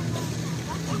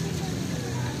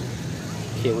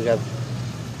 Here we got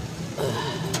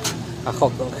a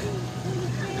hot dog.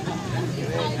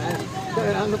 Estoy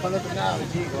grabando para el otro lado,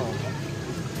 chicos.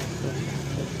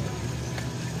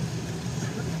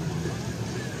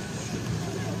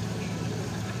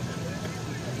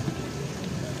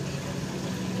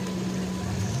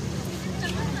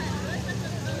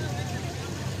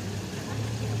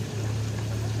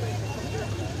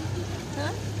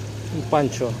 Un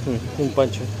pancho, un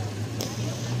pancho.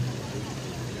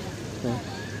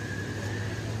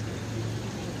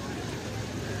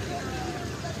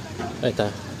 Ahí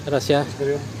está, gracias.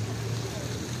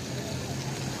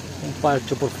 Un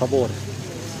pancho, por favor.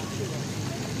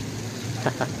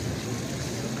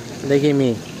 They gave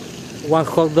me one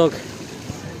hot dog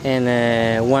and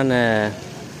one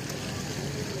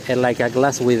like a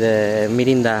glass with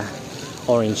Mirinda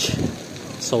orange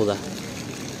soda.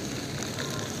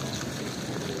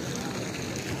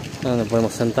 ¿Dónde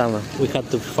podemos sentarnos? We had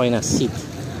to find a seat.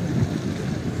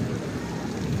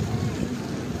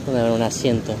 ¿Dónde haber un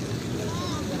asiento?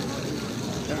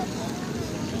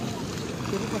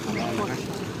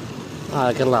 Ah,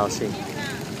 de aquel lado, sí.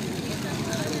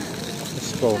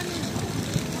 Let's go.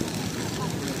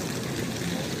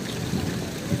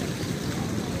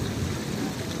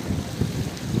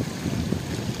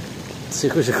 Si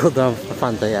escucha con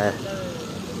Fanta ya.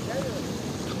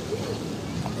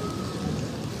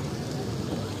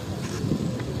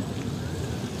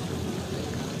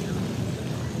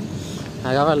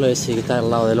 Agábalo ese que está al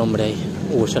lado del hombre ahí.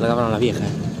 Ya le agarraron a la vieja.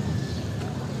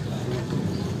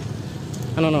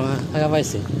 Ah, no, agarra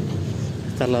ese.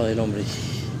 Está al lado del hombre.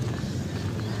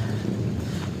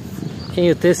 Can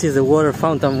you test if the water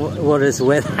fountain water is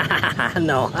wet?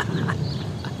 No.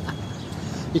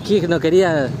 ¿Y qué no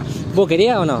quería? ¿Vos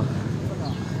querías o no?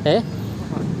 ¿Eh?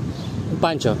 Un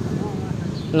pancho.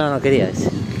 No quería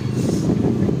ese.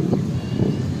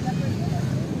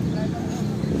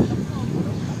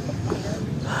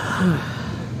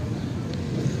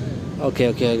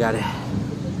 Okay, I got it.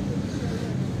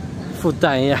 Food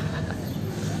time, yeah.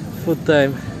 Food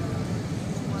time.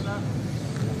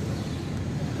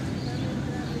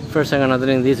 First I'm gonna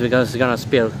drink this because it's gonna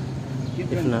spill.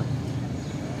 If not.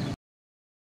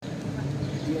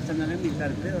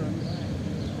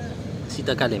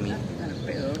 Cita Calemi.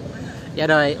 Y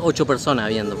ahora hay 8 personas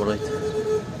viendo por esto.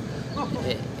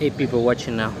 8 people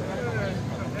watching now.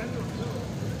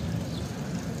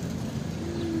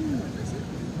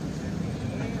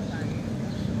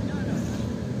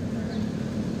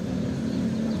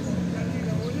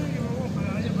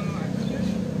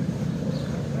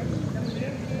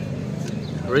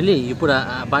 Really? You put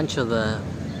a bunch of the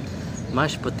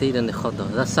mashed potato in the hot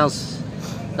dog. That sounds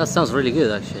really good,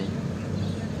 actually.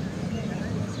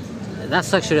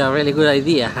 That's actually a really good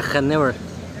idea. I had never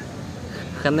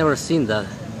seen that.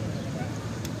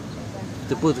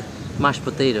 To put mashed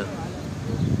potato.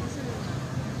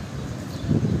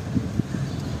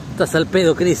 Estás al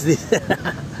pedo, Chris.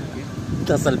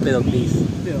 Estás al pedo, Chris.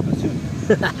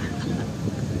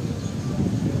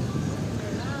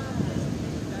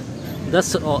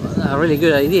 That's a really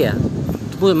good idea.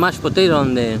 To put mashed potato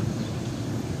on the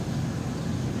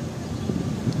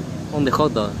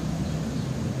hot dog.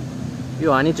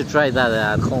 Yo, I need to try that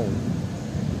at home.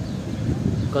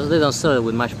 Because they don't sell it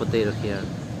with mashed potato here.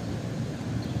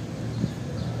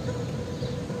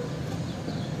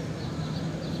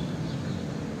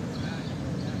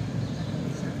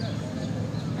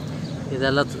 There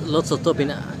are lots of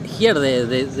topping. Here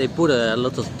they put a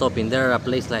lot of topping. There are a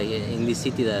place like in this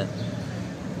city that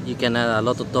you can add a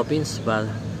lot of toppings, but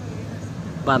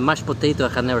mashed potato I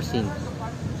have never seen.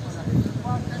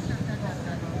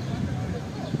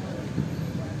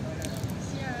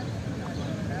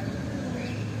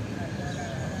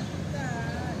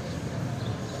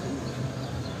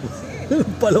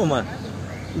 Paloma.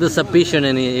 There's a pigeon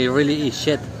and it really is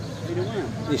shit.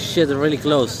 It's shit really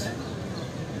close.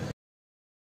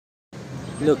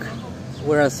 Look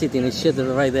where I'm sitting, it's shit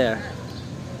right there.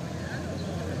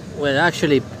 Well,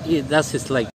 actually, that's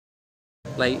just like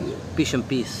pigeon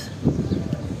peas.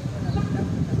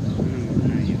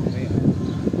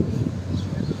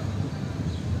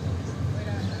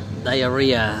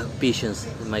 Diarrhea pigeons,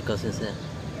 my cousin said.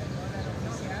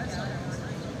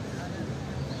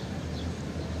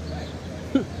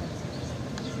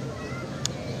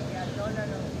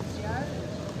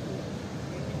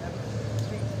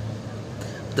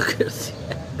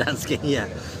 Dansken, yeah.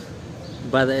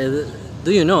 But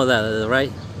do you know that,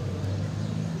 right?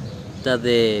 That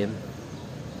the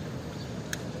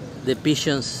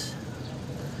pigeons,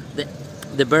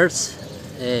 the birds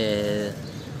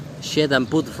shed and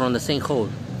put from the same hole.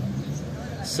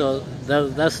 So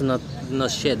that's not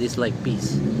shed, it's like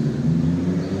peas.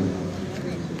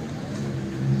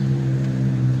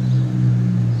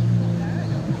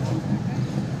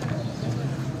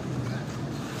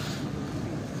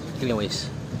 Anyways,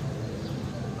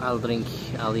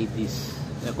 I'll eat this.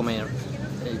 Voy a comer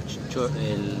el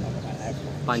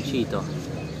panchito.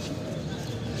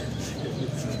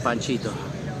 Panchito.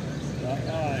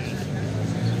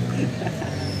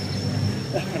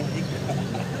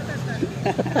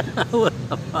 What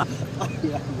the fuck?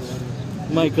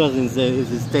 My cousin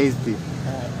says it's tasty.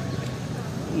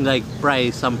 Like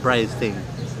some prize thing.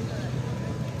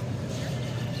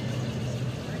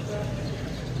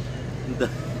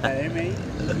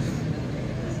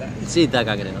 Sí, está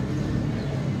acá, creo.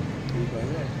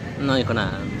 No dijo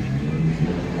nada.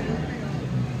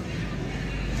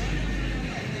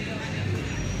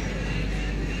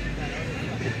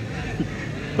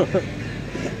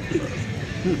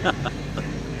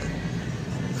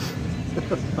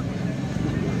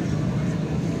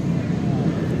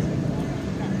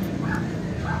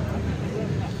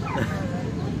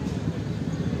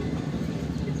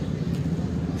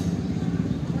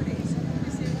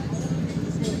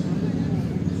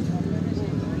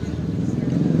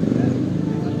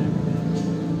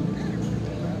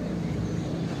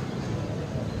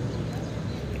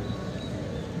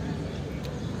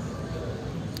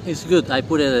 It's good. I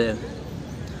put a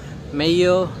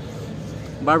mayo,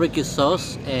 barbecue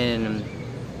sauce, and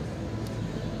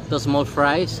those small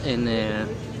fries, and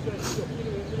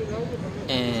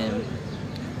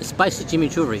spicy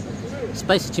chimichurri.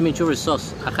 Spicy chimichurri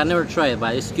sauce. I have never tried it,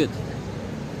 but it's good.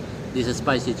 This is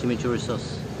spicy chimichurri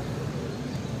sauce.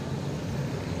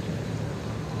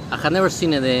 I have never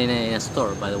seen it in a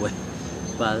store, by the way,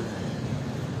 but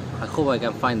I hope I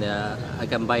can find it. I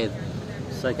can buy it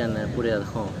so I can put it at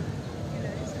home.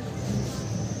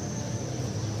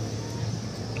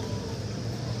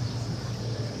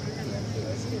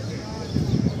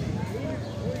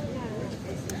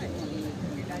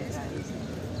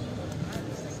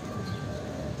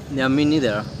 Yeah, me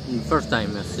neither. First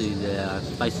time I see the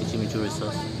spicy chimichurri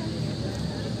sauce.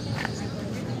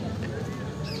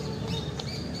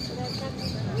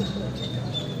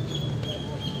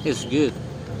 It's good.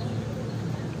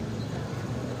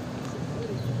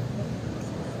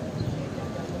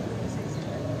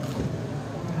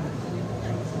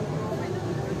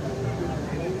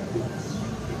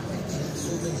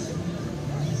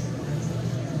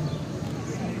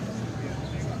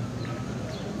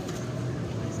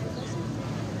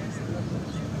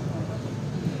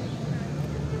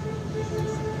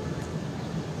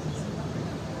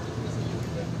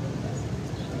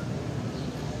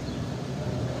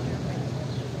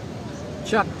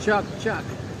 Chuck, chuck, chuck.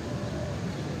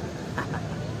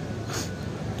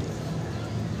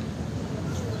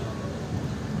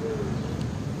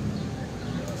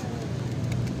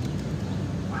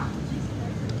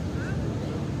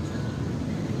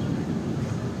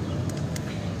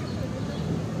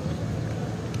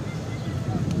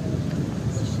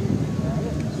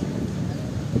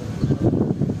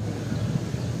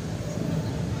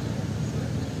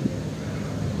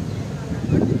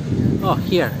 Oh,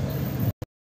 here.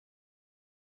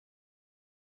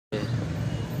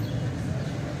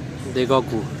 De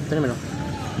Goku. Tráemelo.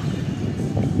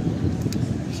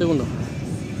 Segundo.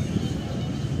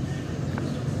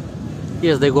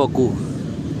 Here's the Goku.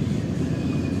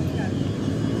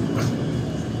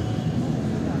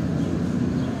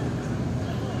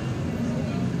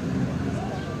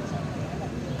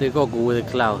 The Goku with a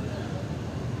cloud.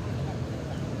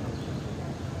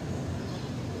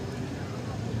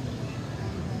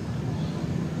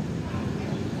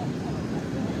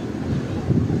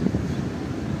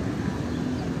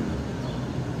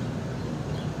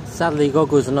 Sadly,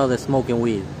 Goku is not smoking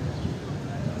weed.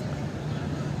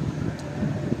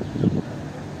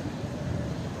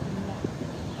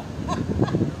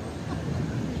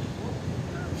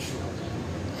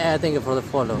 Thank you for the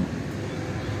follow.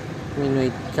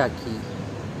 Minuit Kaki.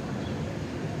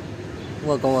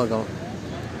 Welcome, welcome.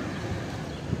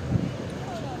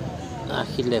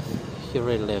 He left. He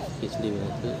already left. He's leaving.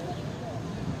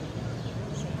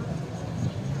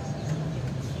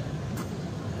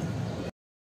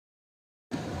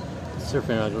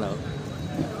 Surfing on a cloud.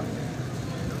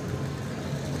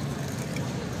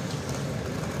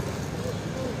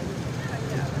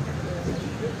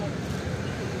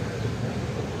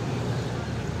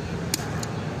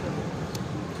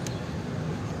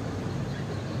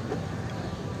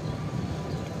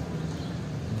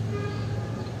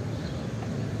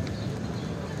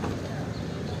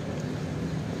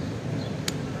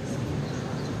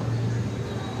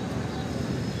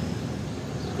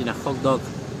 hot dog.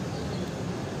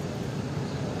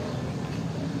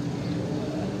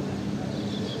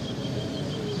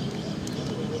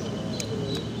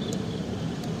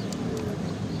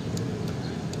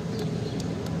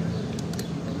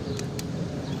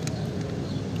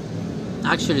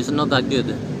 Actually, it's not that good.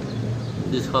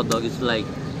 This hot dog is like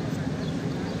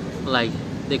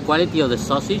the quality of the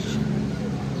sausage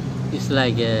is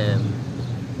like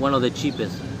one of the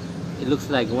cheapest. It looks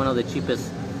like one of the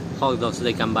cheapest hot dogs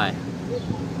they can buy.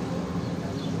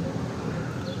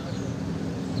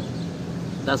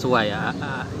 That's why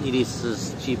it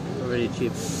is cheap, very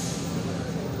cheap.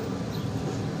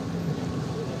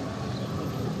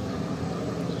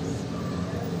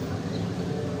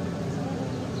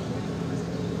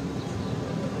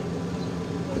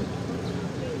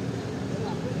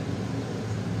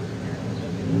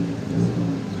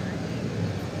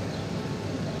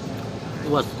 It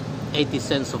was 80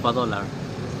 cents of a dollar.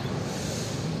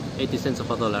 80 cents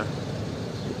of a dollar.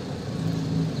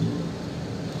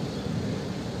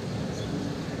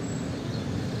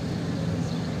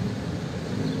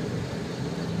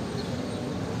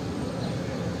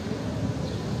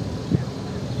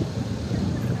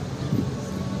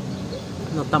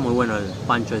 No está muy bueno el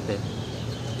pancho este.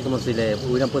 Es como si le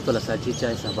hubieran puesto la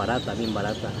salchicha esa barata, bien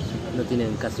barata. No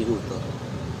tienen casi gusto.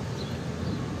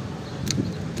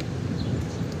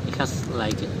 It has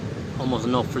like almost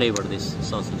no flavor, this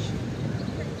sausage.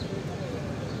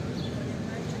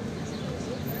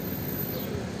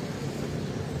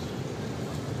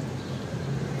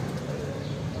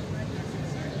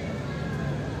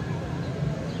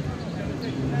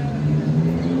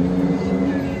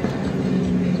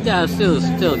 Yeah, still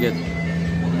good.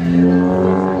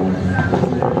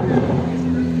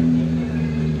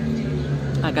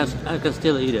 I can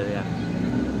still eat it, yeah.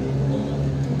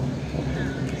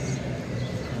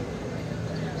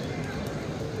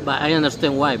 But I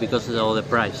understand why, because of the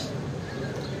price.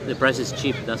 The price is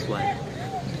cheap, that's why.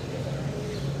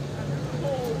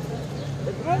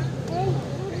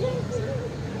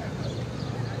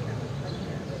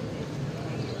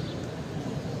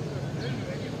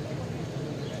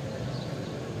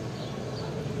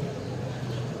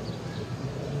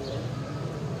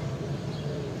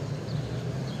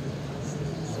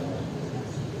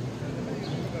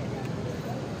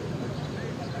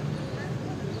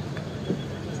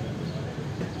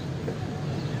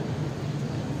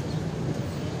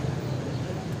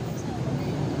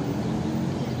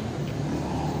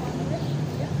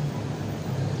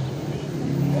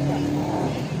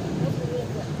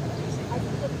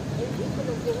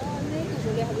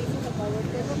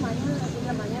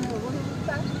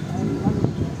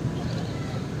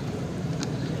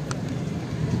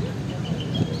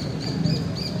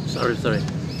 Sorry.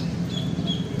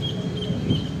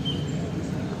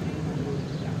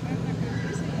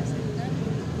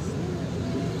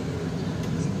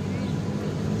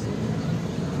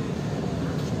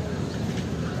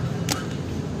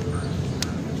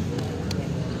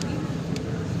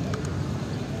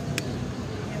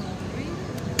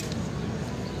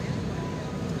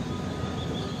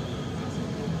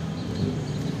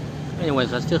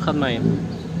 Anyways, I still have my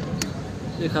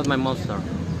Monster.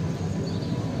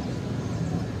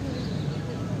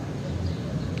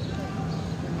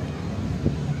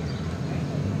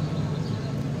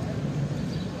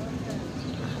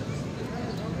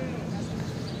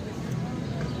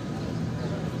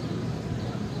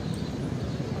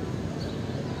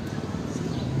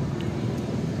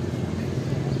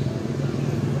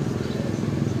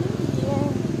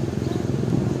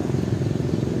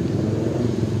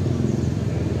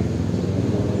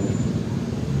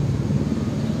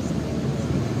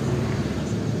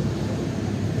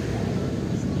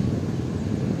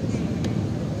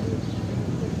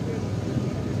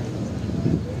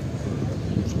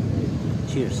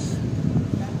 Cheers.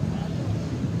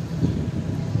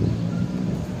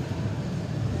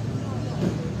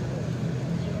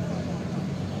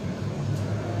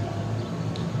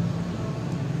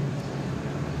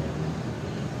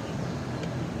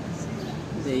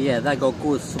 Yeah, that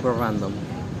Goku is super random.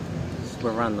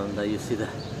 Super random that you see that.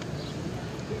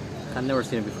 I've never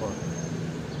seen it before.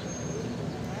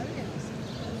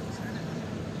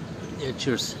 Yeah,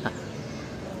 cheers.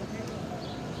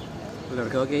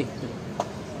 Okay.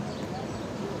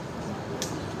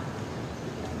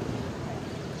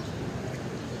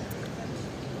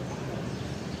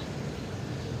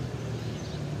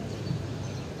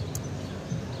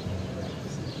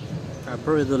 I'll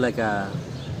probably do like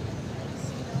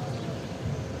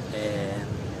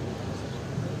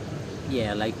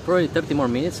yeah, like probably 30 more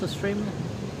minutes of stream,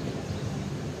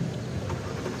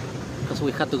 because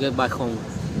we had to get back home.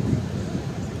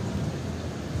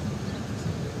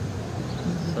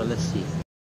 So let's see.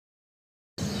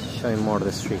 Showing more of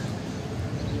the street.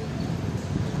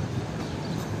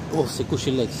 Oh,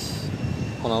 Sekushi Legs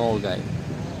on an old guy.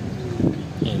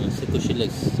 And Sekushi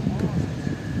Legs.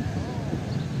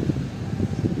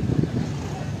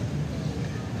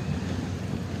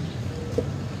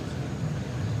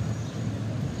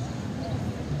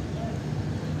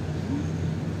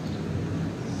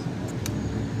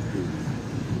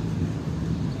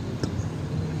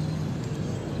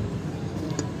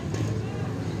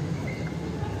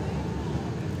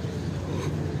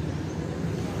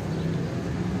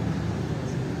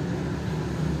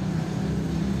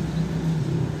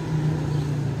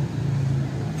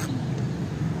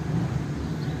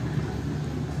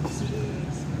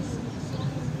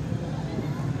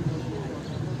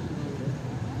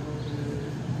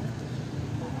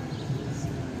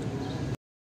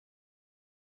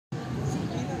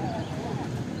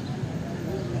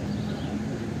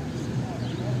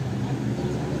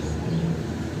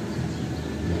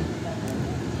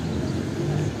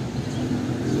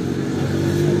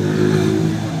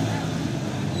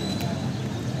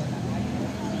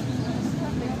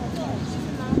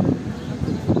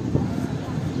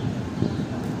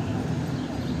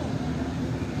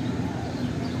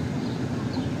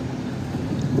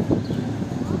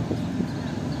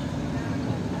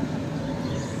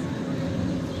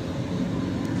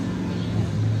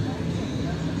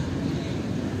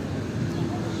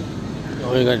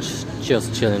 We're gonna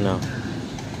just chilling now.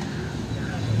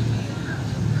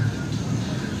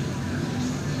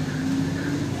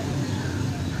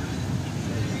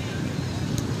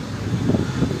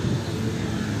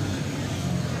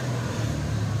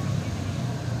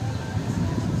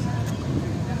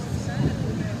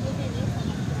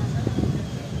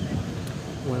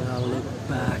 When I look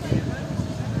back,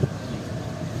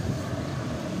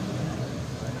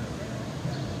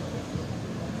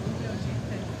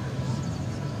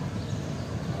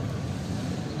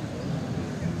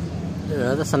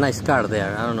 yeah, that's a nice car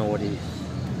there. I don't know what it is.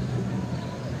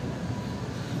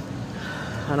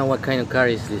 I don't know what kind of car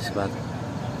is this, but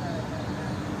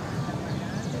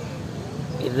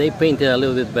if they paint it a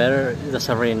little bit better, that's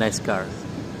a very nice car.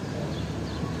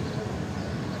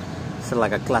 It's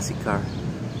like a classic car.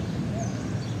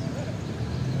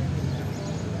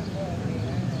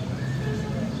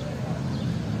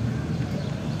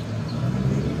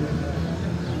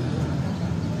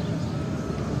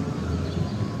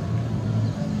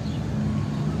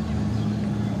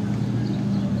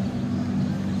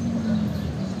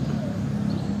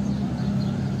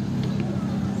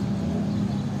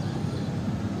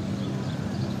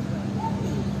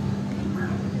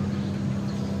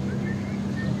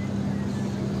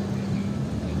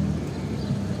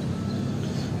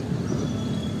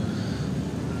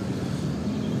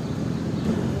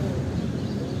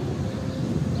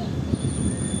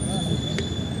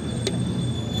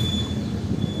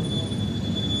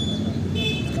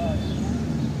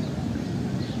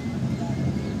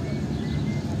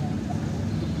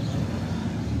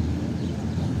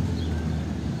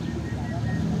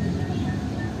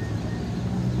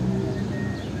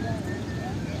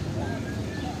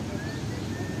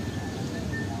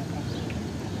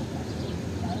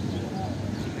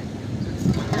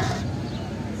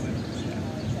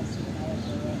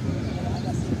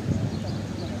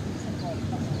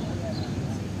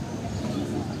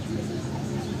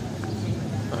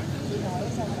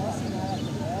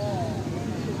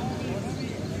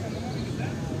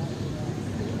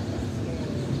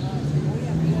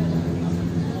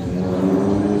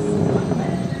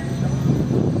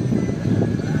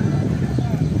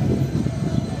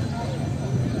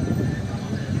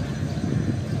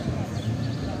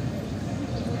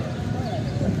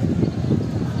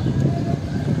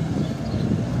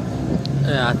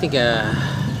 I think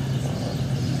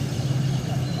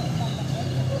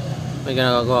we're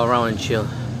gonna go around and chill.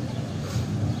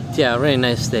 Yeah, really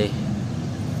nice day.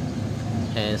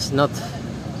 And it's not,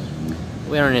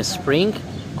 we're in spring,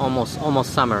 almost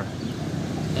summer,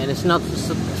 and it's not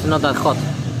that hot.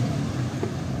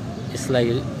 It's like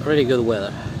really good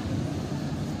weather.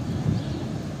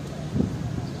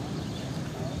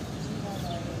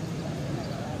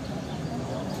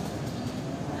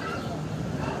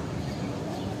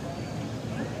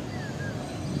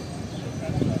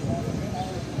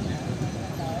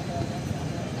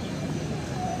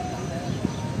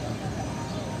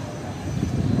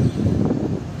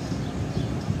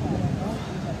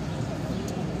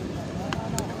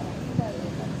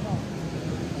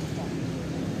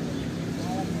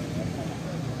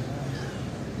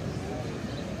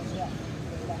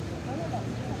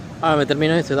 Ahora me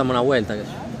termino esto y damos una vuelta.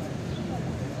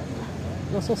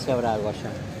 No no sé si habrá algo allá.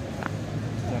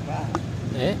 Cerrado.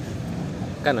 ¿Eh?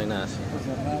 Acá no hay nada así.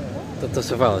 Cerrado. Todo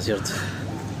cerrado, ¿cierto?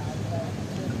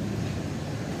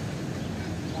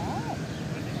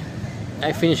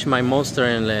 I finished my monster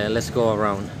and let's go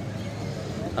around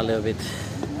a little bit.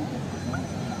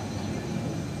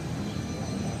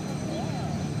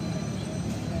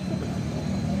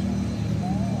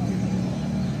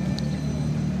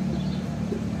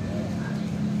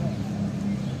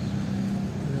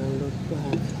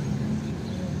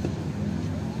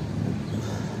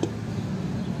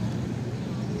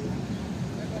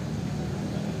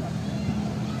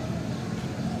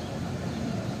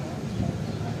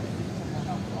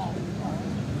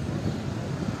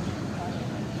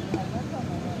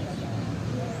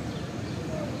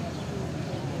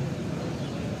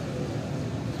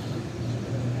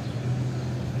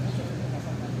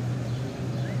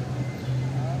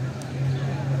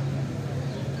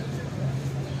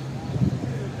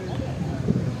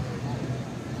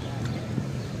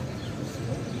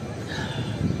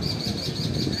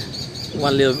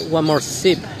 One more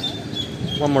sip,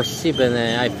 and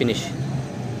I finish.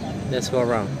 Let's go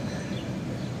around.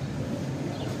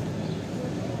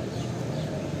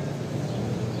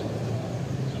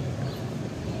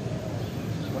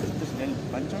 ¿Cuánto salió el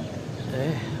pancho?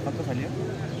 ¿Cuánto salió?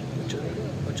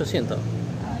 800.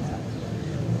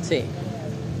 Sí.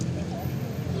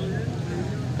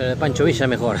 Pero el Pancho Villa es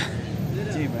mejor. Sí,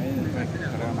 pero ahí después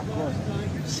cargar más cosas.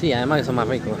 Sí, además que son más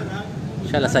ricos.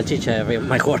 Ya la salchicha es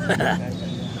mejor.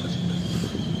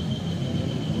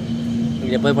 Y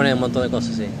le puedes poner un montón de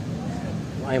cosas, sí.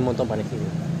 Hay un montón para elegir.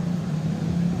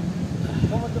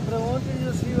 Como te pregunto,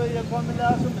 yo sí iba a ir a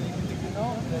Coamelazo, me dijiste que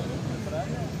no.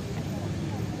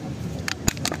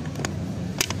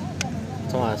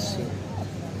 Toma así.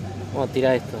 Vamos a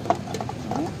tirar esto.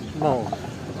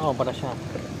 Vamos para allá.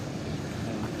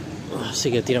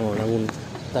 Así que tiramos algún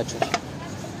tacho.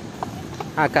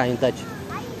 Acá hay un tacho.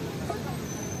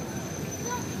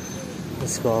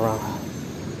 Let's go around.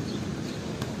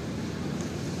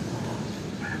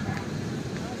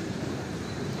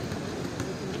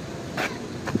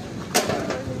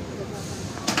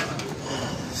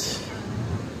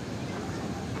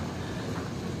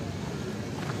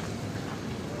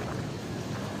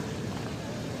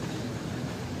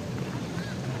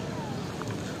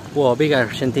 Whoa, big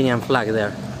Argentinian flag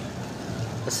there.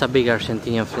 That's a big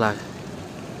Argentinian flag.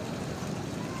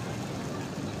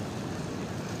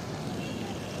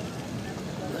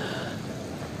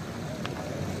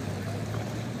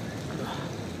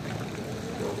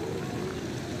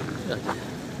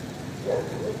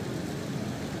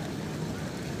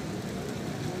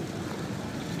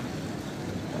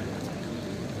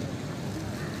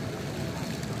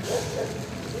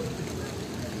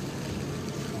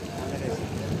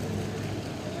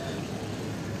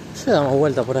 Se damos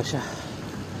vuelta por allá,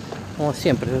 como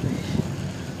siempre.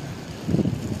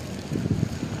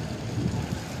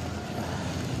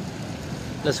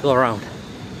 Let's go around.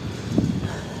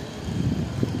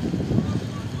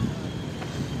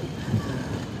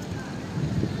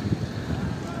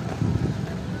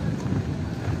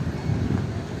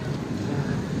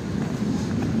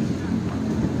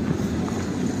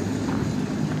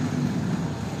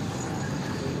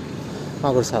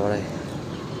 Vamos a cruzar por ahí.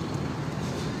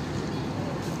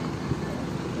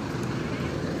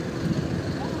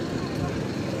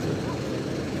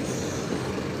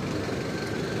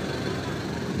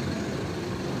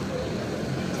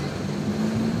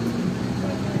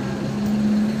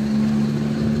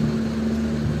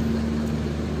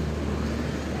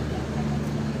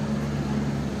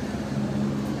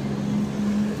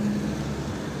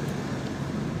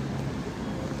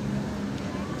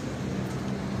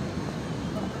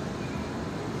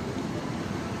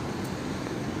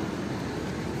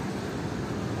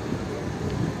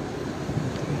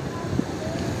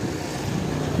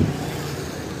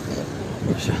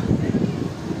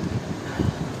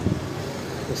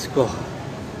 Let's go.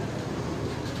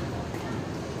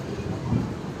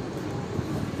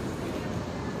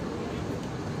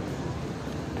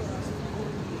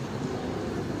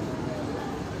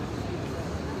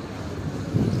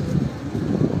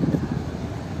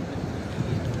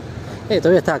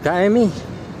 Todavía está acá, Emi. Le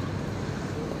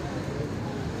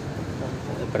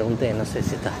pregunté, no sé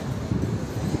si está.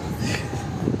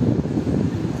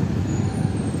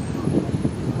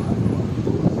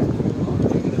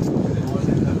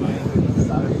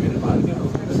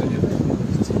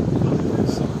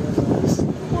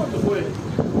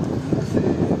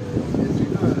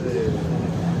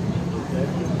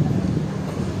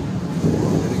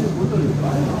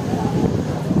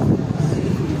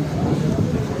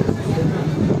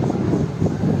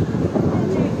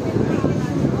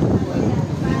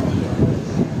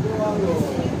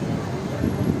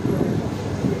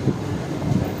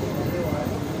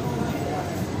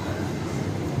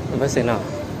 parece que no.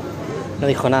 No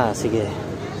dijo nada, así que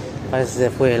parece que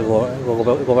se fue el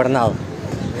gobernado.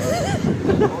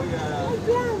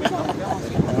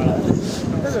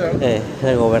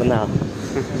 El gobernado.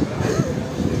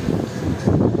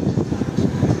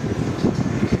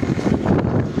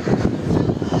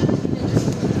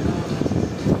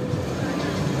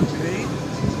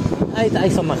 Ahí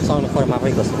son mejores, más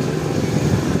ricos.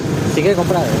 Si quieres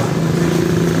comprar,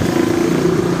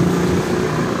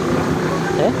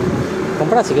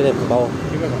 comprar si quieres, por favor.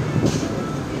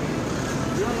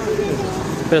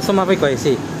 Pero son más ricos ahí,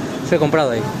 sí. Yo he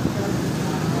comprado ahí.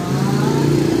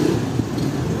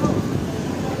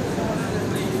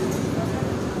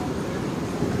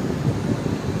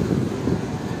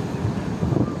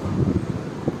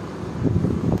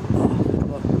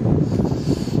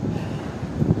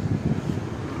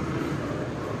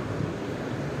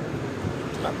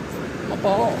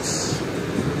 Vamos.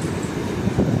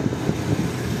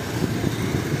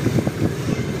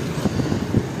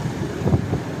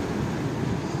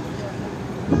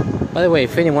 By the way,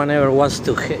 if anyone wants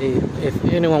to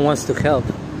help,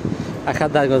 I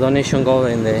have that donation goal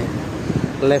in the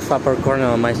left upper corner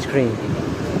of my screen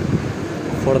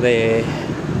for the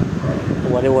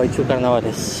Gualeguaychú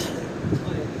Carnavales.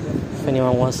 If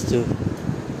anyone wants to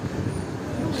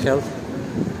help,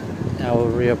 I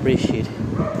would really appreciate it.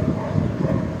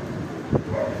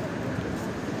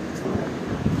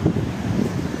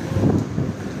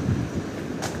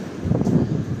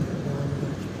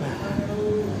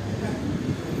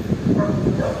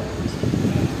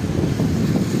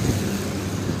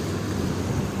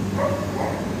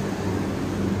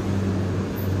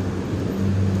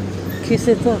 ¿Qué es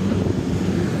esto?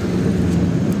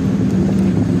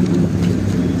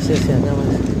 Sí, andamos.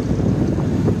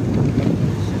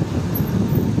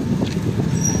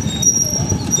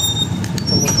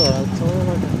 Estamos todo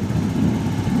acá.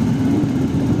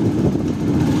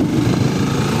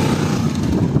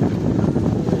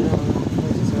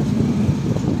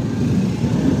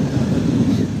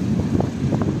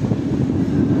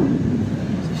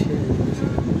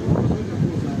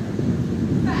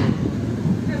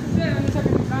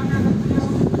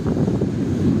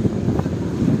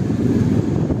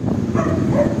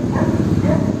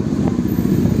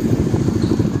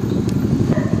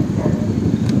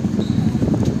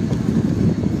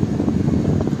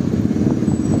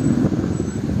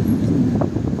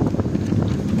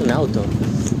 Auto,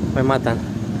 me matan.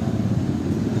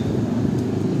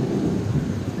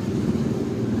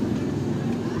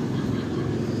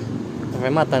 Me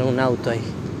matan un auto ahí.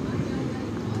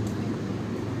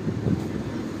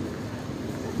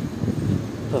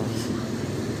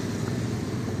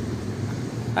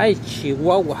 Ay,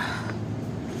 Chihuahua.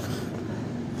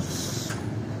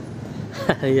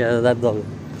 Yeah, that dog.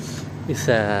 It's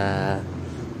a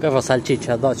perro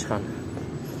salchicha, Dachshund.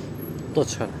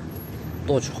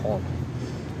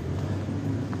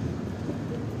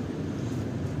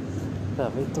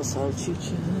 Perrito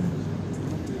salchicha.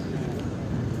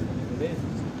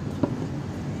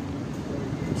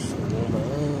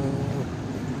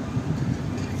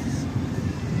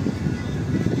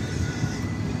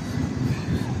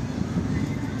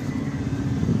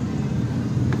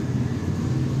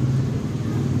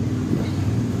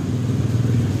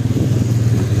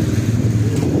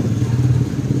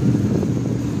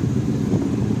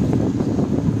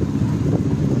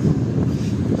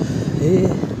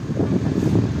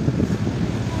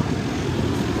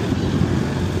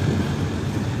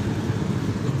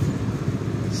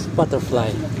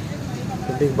 Butterfly,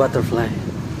 the big butterfly.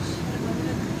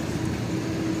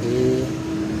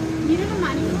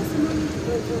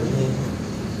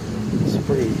 It's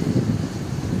pretty.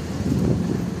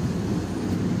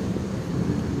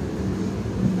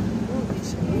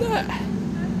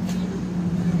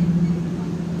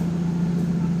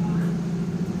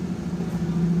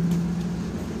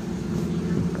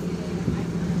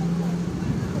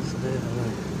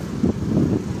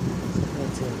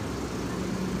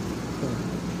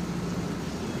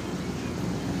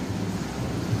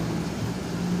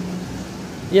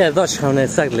 Yeah, Dachshund,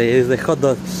 exactly. It's the hot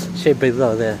dog shaped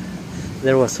dog there.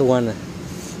 There was one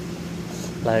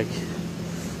like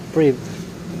pretty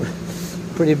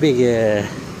big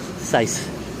size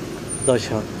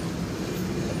Dachshund.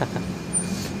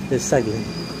 Exactly.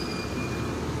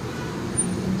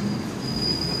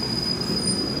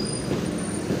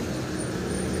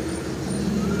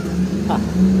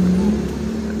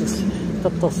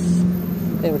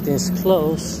 Everything's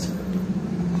closed.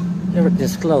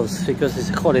 Everything's closed because it's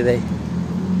a holiday.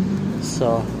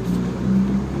 So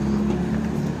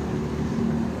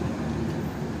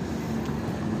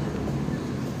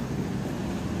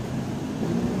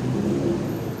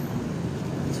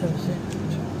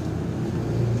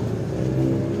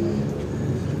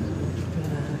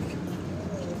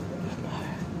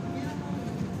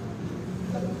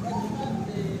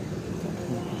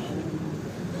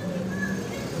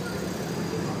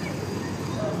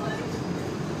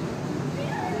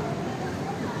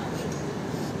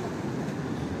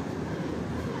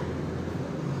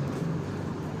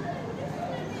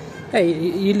Hey,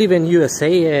 you live in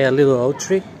USA, a little oak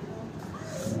tree?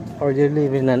 Or you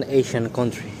live in an Asian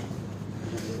country?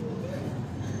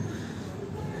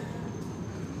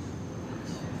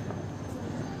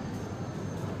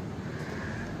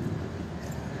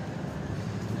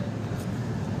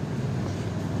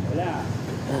 Hola.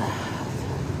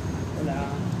 Hola.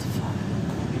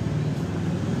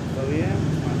 ¿Todo bien?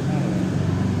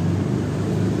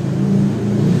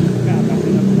 Acá,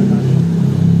 paseando por la calle.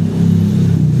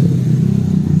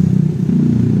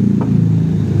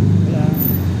 Hola.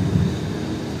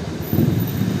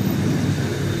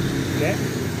 ¿Qué?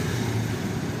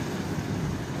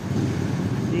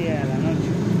 Sí, a la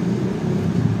noche.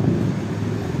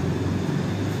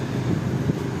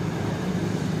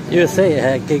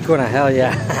 USA, qué icona, hell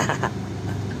yeah.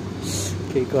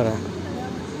 Qué icona.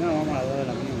 No, vamos a las 2 de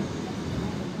la mañana.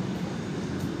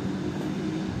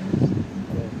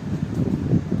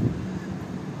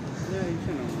 Ya,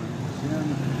 yo no, si no,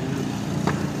 no.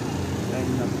 Hay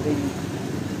una peña.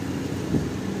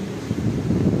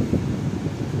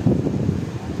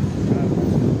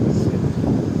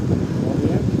 ¿Todo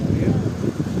bien? ¿Todo bien?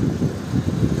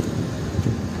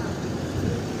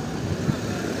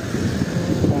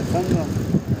 ¿Descansando?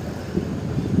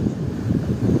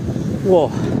 Whoa,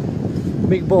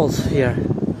 big balls here.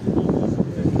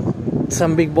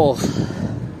 Some big balls.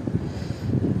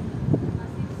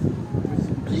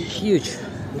 Huge.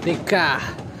 The car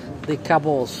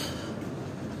balls.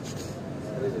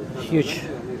 Huge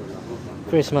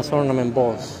Christmas ornament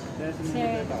balls.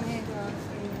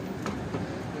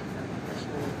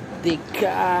 The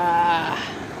car.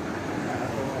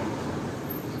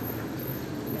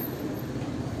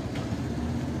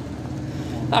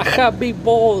 I have big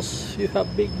balls. You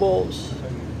have big balls.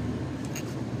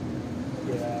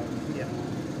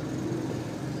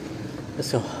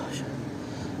 Eso.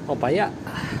 Vamos para allá.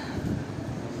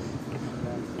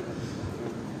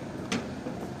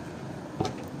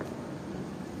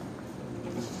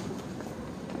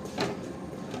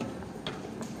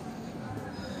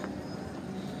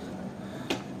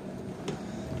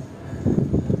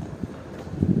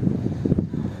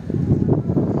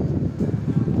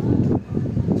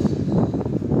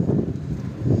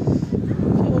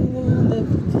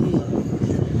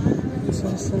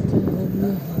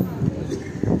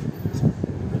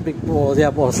 Big balls,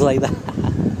 yeah, balls like that.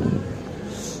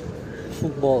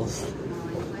 Footballs.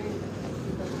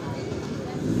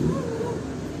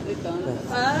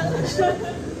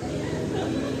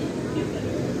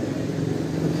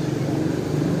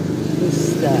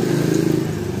 Who's that?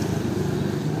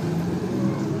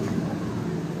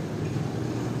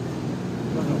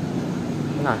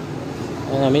 No,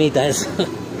 una minita eso.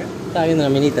 Estaba viendo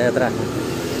una minita de atrás.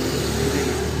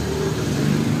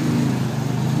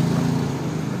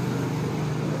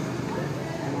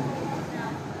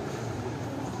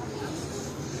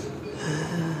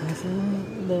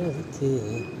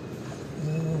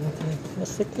 No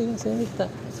sé qué señorita,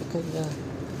 no sé qué ya.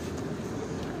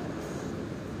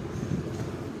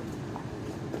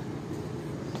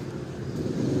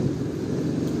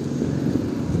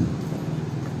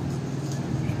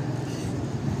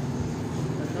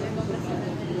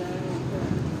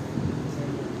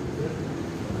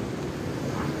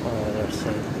 Oh, they're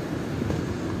saying.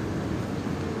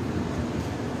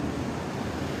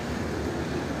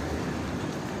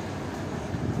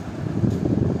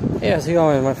 Yeah, how's it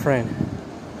going, my friend?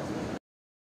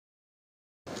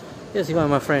 How's it going,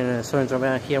 my friend? Soy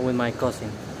Robert here with my cousin.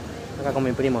 Acá con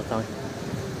mi primo también.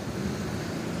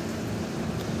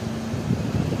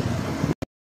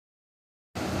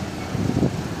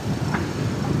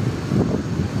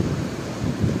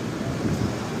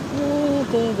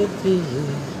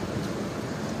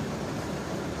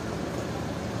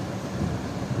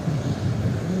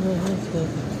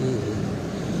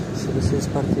 Si es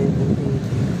parte del vídeo.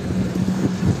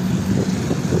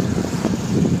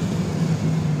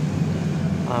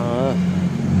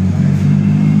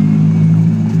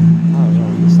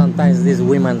 Sometimes these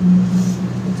women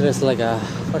dress like a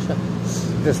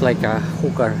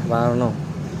hooker, but I don't know.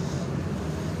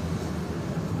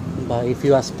 But if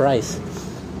you ask price,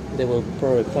 they will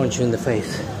probably punch you in the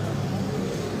face.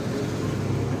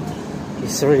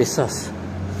 It's really sus.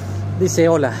 Dice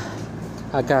hola.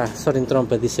 Acá, Soren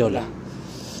Trumpet dice hola.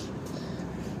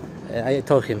 I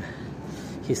told him.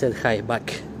 He said hi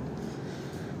back.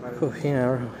 Oh,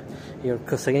 here, your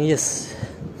cousin again, yes.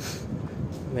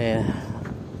 Man.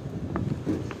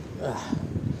 I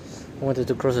wanted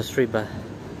to cross the street, but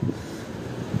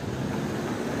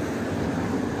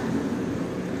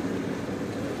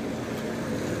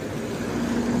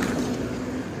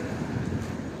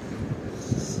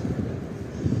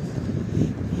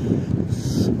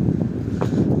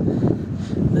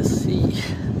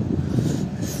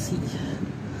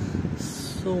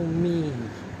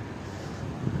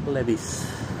Levi's.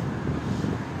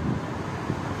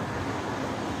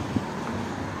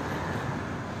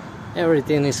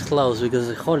 Everything is closed because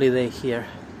it's a holiday here.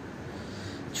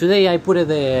 Today I put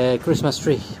the Christmas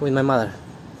tree with my mother.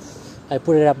 I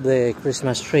put it up the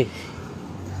Christmas tree.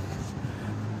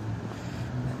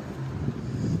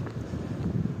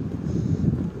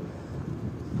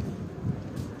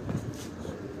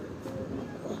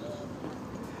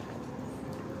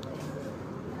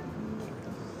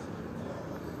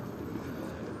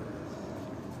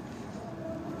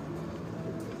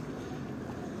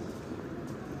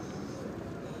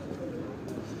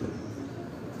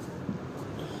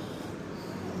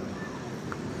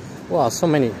 Wow, so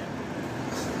many.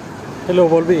 Hello,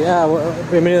 volví. Ah,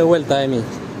 bienvenido de vuelta, Emi.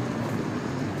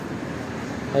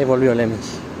 Ahí volvió el Emi.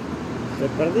 Te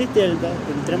perdiste el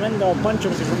tremendo pancho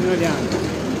que se comió Leandro.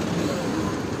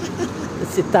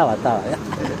 Sí, estaba. ¿Te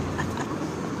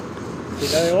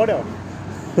lo devoró?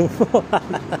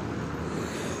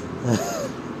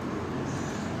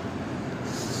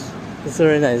 It's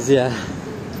very nice, yeah.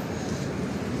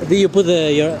 Did you put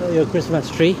your Christmas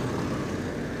tree?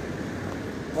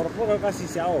 Por poco casi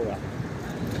se ahoga.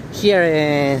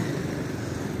 Here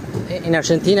in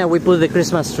Argentina, we put the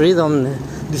Christmas tree on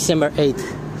December 8th,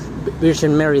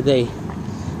 Virgin Mary Day,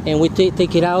 and we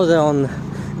take it out on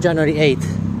January 8th.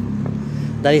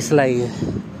 That is like,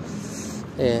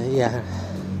 yeah,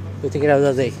 we take it out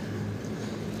that day.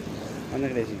 ¿Dónde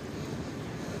crees?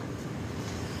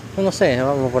 No sé,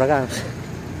 vamos por acá.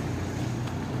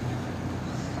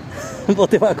 Vos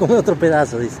te vas a comer otro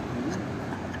pedazo, dice.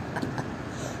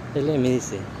 El Emi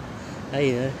dice.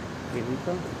 Ahí, ¿Grito?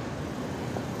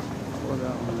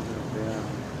 Hola, cuando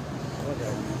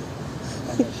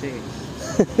llegue.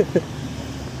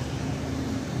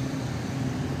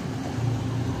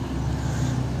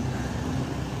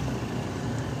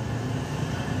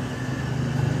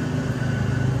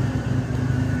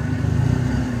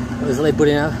 It's like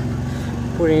putting it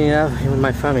up with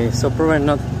my family, so probably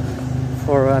not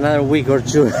for another week or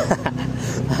two.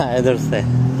 I understand.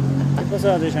 ¿Qué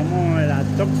cosa te llamó la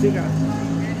tóxica?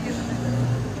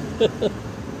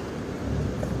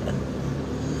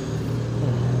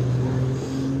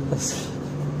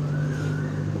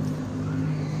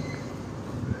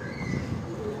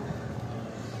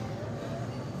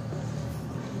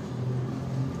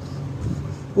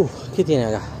 ¿Qué tiene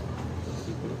acá?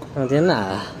 No tiene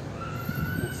nada.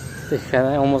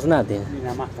 Almost nothing.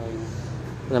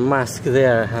 The mask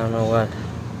there, I don't know what.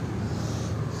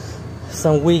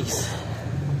 Some wigs.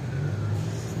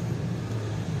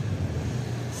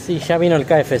 Sí, ya vino el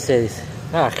KFC, dice.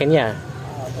 Ah, genial.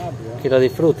 Que lo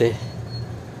disfrute.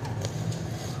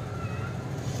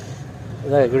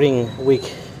 That green wig.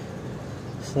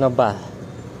 It's not bad.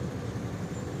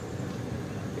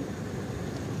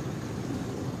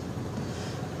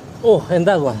 Oh, and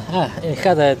that one. Ah, el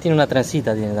hat tiene una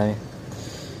trencita, tiene también.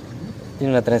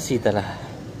 Tiene una trencita la.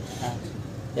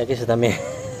 Y aquella también.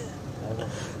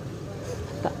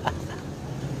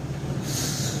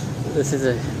 This is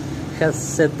a has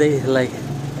set day like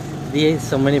the 8th,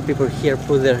 so many people here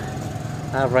put their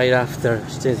right after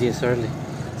 6 years early,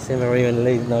 some or even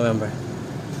late November.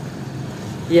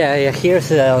 Yeah,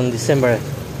 here's on December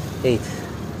 8th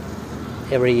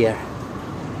every year.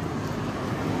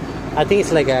 I think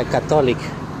it's like a Catholic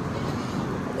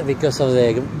because of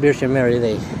the Virgin Mary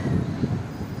Day.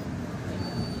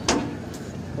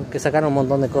 Porque sacaron un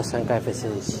montón de cosas en KFC,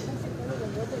 dice.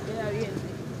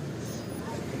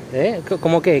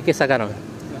 ¿Cómo qué? ¿Qué sacaron?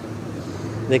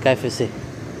 De KFC.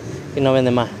 Que no vende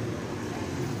más.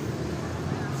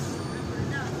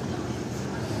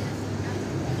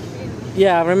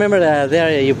 Yeah, I remember that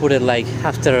there you put it like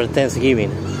after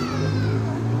Thanksgiving.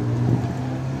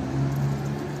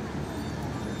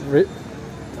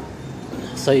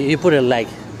 So you put it like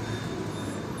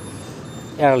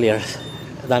earlier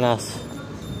than us.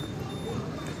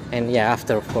 And yeah,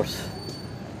 after, of course.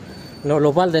 No,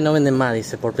 los baldes no venden más,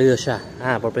 dice, por pedido ya.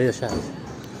 Ah, por pedido ya.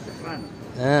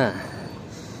 Ah,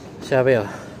 ya veo. O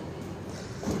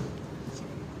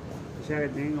sea que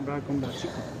tienen que comprar con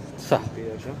Brasil.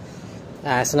 Pedido yo.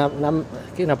 Ah, es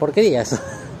una porquería eso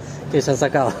que se han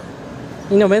sacado.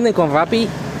 ¿Y no venden con Rappi?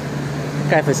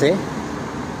 KFC.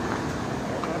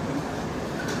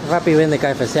 ¿Rappi vende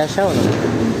KFC allá o no?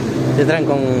 ¿Te traen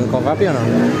con Rappi o no?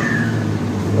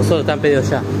 ¿O solo están pedidos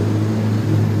ya?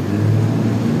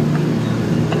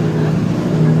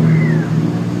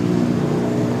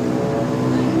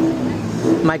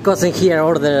 My cousin here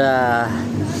ordered,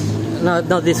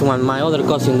 not this one, my other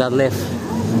cousin that left,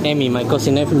 Emi, my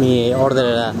cousin Emi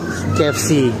ordered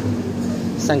KFC,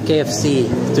 some KFC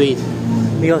to eat,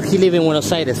 because he lives in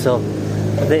Buenos Aires, so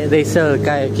They sell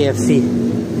KFC.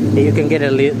 You can get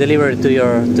it delivered to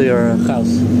your house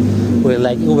with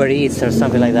like Uber Eats or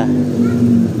something like that.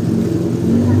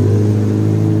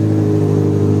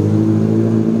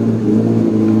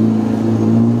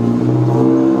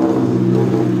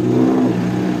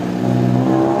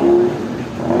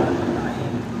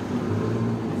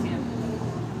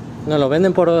 No lo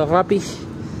venden por Rappi,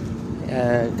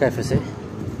 KFC.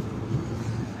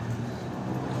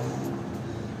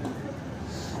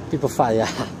 People fight, yeah.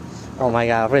 Oh my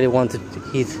god, I really want to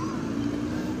eat.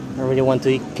 I really want to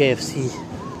eat KFC.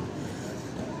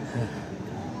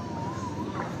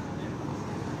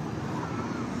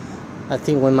 I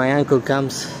think when my uncle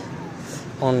comes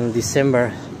on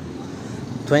December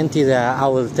 20th, I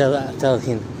will tell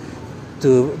him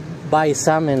to buy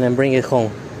salmon and bring it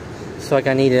home, so I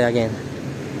can eat it again.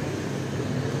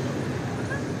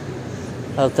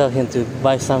 I'll tell him to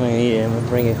buy salmon and eat it and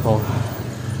bring it home.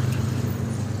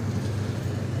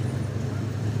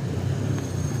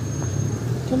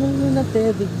 Como una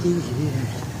te diría,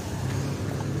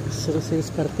 solo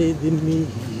es parte de mí.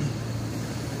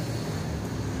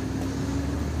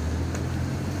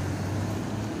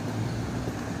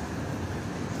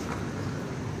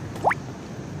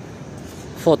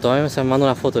 Foto, se me manda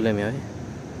una foto Lemio,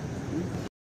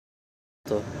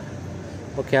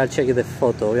 Ok, I'll check the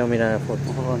photo, voy a mirar la foto.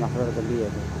 Una flor del día.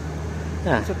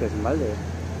 ¿Eso qué es, un balde?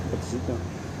 ¿Potecito?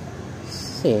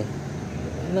 Sí.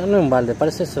 No, no es un balde,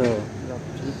 parece eso.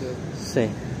 Sí.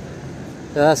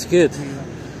 That's good.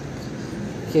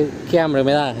 Qué hambre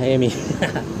me da, Emi.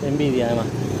 Envidia además.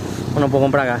 No puedo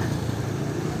comprar acá.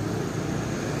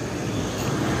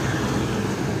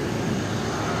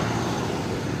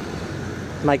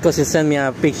 My cousin sent me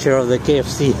a picture of the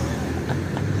KFC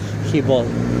he bought.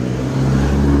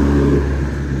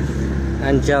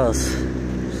 I'm jealous.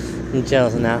 I'm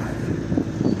jealous now.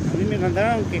 A mí me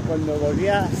contaron que cuando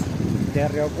volvías de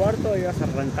Río Cuarto ibas a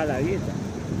arrancar la dieta.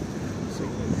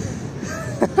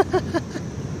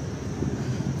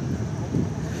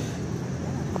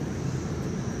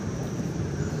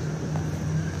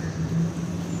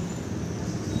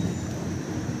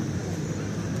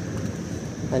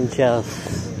 I'm jealous.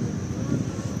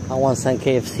 I want some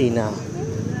KFC now.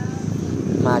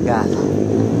 My God.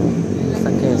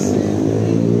 Some KFC.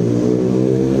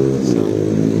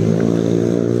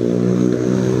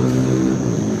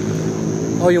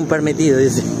 Hoy un permitido,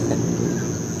 dice.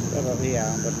 Todos los días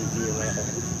un permitido.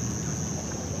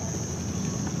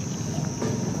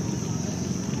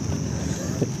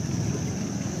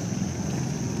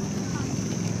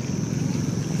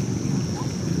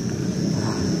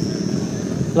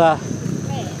 Va.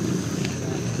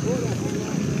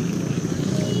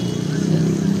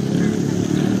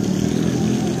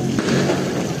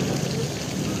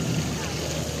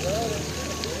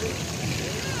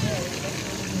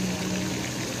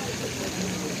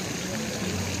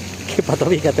 Qué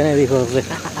patobica tenés, dijo José.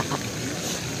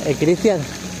 ¿El Cristian?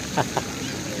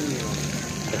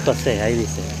 Es José, ahí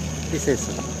dice. Dice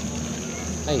eso.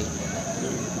 Ahí. Dice,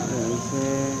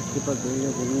 qué patobica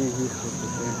tenés, dijo José.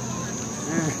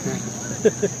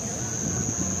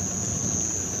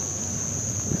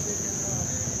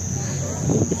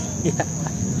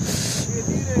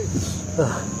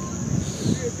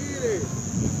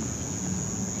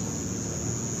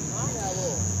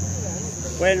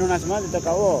 Bueno, una semana te toca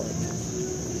a vos.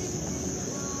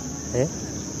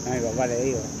 A mi papá le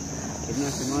digo que en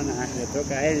una semana le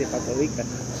toca a él de patobica.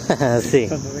 Sí.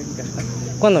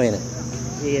 ¿Cuándo viene?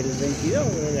 Y el 22,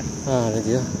 ¿verdad? Ah, el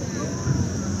 22.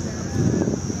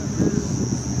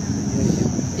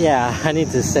 Yeah, I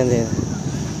need to send in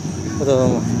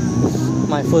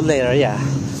my food later. Yeah,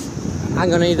 I'm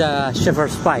gonna eat a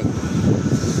shepherd's pie.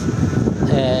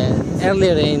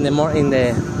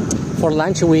 Earlier for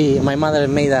lunch, my mother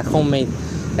made a homemade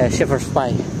shepherd's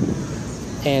pie,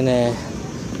 and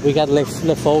we got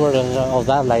leftover of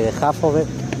that, like the half of it.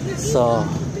 So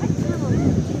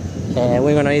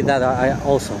we're gonna eat that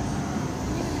also.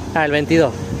 Ah, el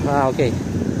 22. Ah, okay.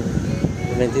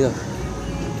 El 22.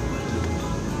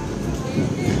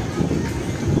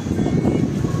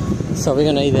 So we're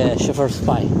gonna eat the shepherd's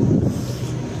pie.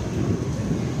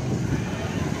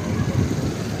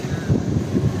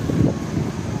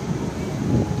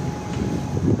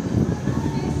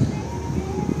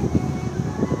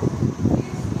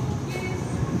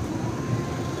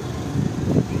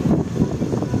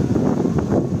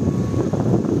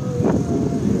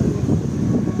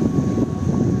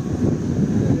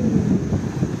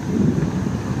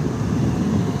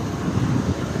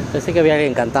 Pensé que había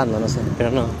alguien cantando, no sé,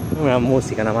 pero no, una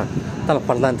música nada más. Están los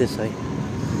parlantes ahí,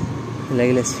 en la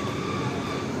iglesia.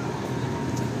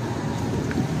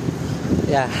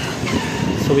 Yeah,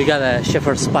 so we got a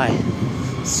shepherd's pie.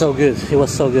 So good, it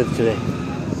was so good today.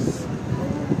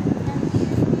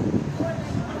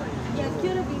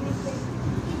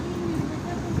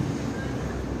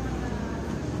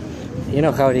 You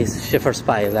know how it is, shepherd's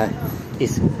pie, like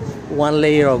it's one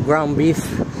layer of ground beef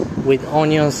with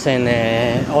onions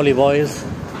and olive oils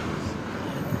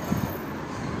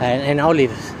and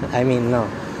olives, I mean no,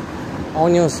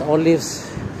 onions, olives,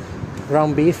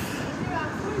 ground beef,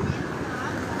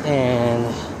 and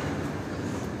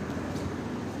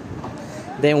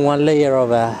then one layer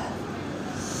of a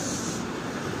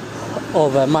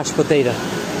mashed potato,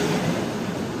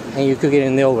 and you cook it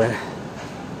in the oven.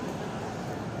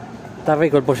 Está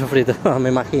rico el pollo frito, me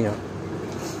imagino.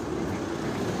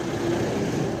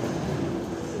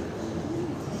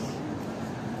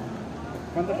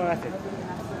 ¿Cuánto pagaste?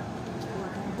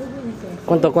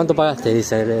 ¿Cuánto pagaste?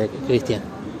 Dice Cristian.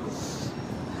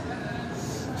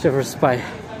 Shepherd's pie.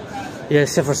 Yeah,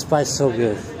 shepherd's pie is so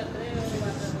good.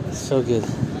 So good.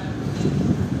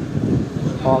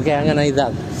 Okay, I'm gonna eat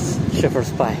that.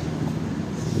 Shepherd's pie.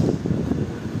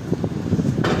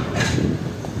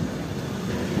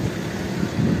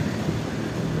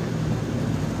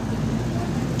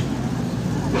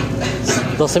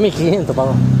 $12.500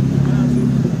 pagó.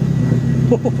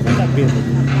 ¿Cuántas piezas?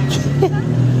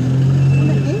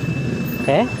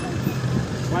 ¿Eh?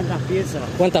 ¿Cuántas piezas?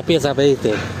 ¿Cuántas piezas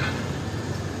pediste?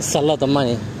 It's a lot of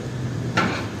money.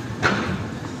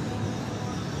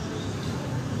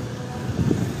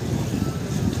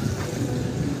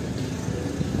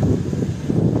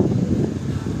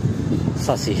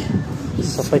 Sassy.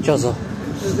 Sospechoso.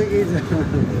 No sé qué hizo.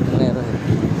 Negro.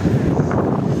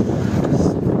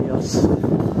 Dios.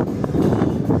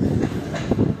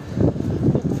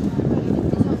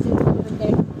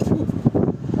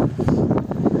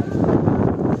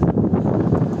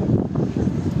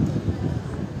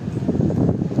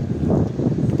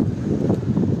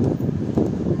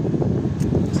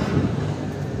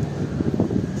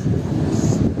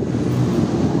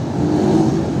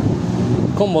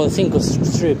 Combo de 5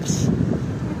 strips,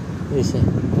 dice.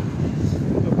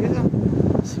 ¿5 piezas?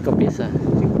 5 piezas.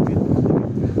 5 piezas.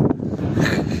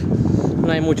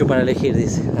 No hay mucho para elegir,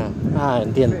 dice.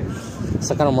 Entiendo.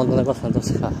 Sacaron un montón de cosas,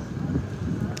 entonces.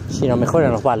 Si no, mejor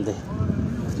eran los baldes.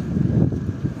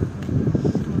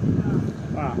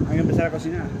 Hay que empezar a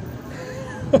cocinar.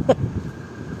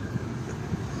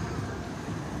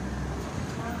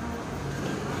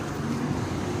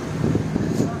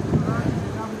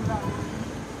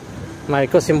 My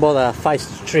cousin bought a 5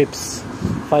 strips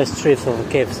of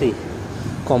KFC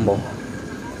combo.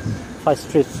 5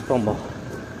 strips combo.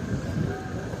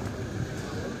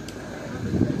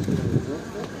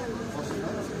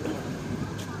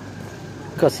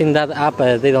 Because in that app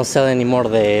they don't sell anymore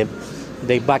the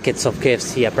buckets of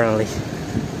KFC apparently.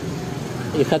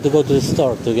 You have to go to the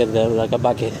store to get like a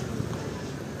bucket.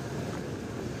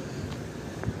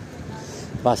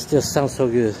 But still sounds so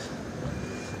good.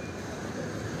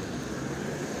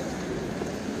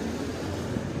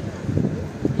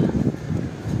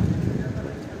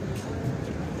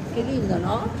 Qué lindo,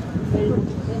 ¿no?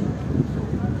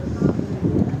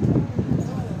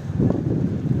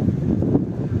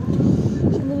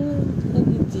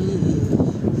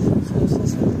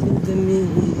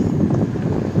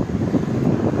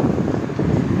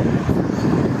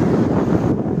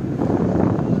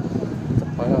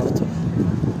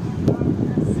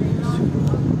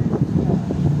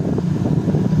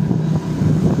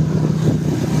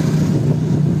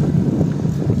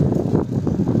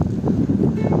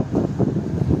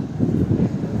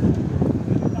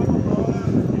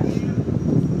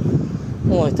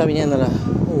 Oh, está viniendo la...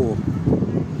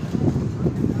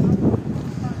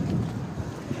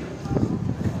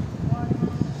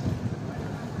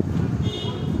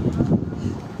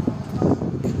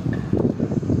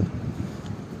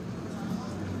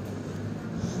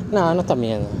 No, no está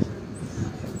viniendo.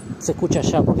 Se escucha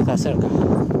allá porque está cerca.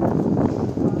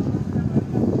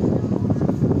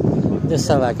 There's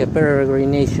like a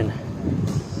peregrination.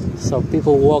 So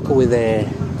people walk with the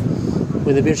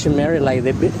Virgin Mary, like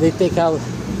they take out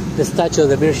the statue of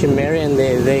the Virgin Mary and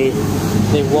they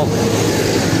walk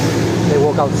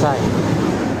outside.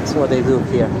 That's what they do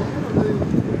here,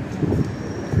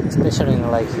 especially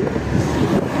in like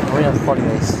real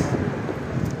holidays.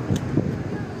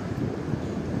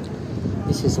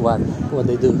 This is what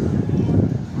they do.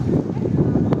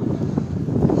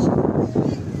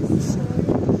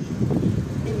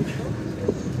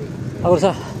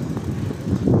 Ahora.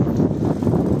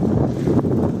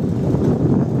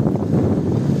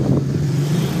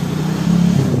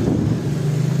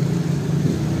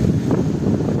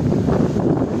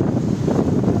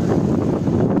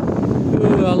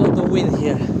 wind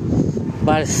here,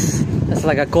 but it's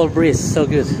like a cold breeze, so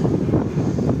good.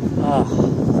 Oh,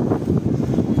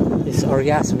 it's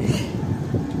orgasmic.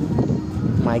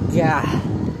 My God,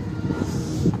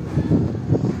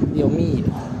 Dios mío.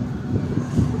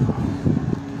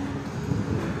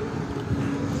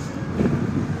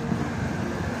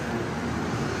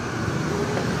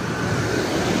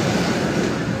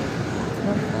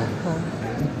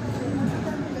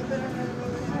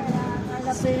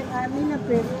 A mí la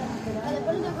pega.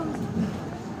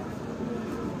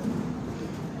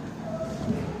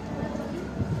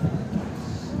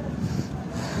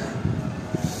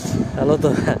 A lot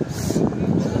of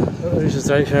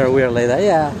registration are weird like that.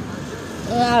 Yeah,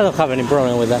 I don't have any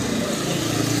problem with that.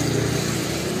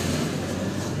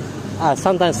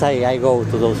 Sometimes I go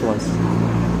to those ones,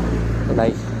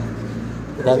 like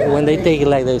that when they take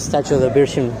like the statue of the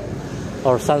Virgin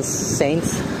or some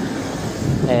saints,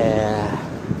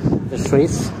 the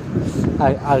streets.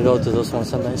 I'll go to those ones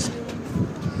sometimes.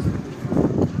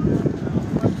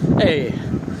 Hey,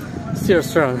 still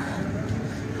strong.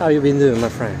 How you been doing, my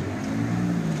friend?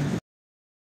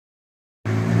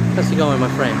 How's it going, my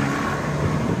friend?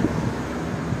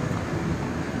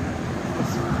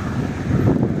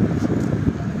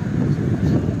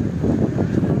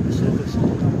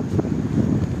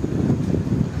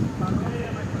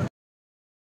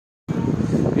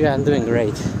 Yeah, I'm doing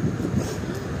great.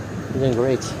 I'm doing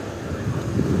great.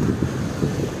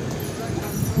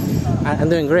 I'm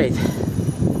doing great.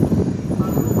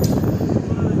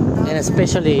 And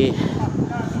especially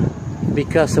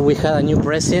because we had a new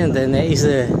president, and he's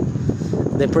the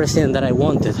president that I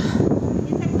wanted.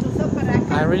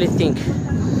 I really think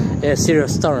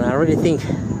serious turn. I really think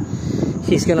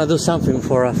he's gonna do something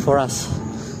for us.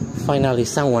 Finally,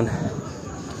 someone.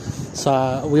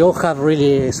 So we all have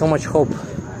really so much hope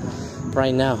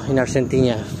right now in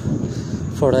Argentina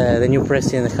for the new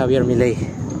president, Javier Milei.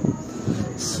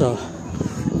 So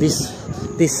this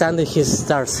Sunday he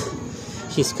starts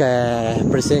his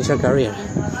presidential career.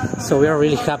 So we are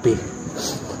really happy.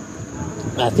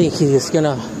 I think he is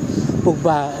gonna put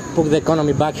the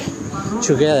economy back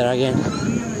together again.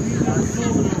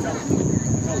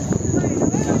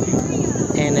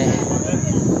 And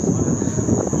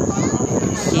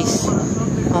he's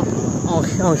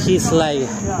on his like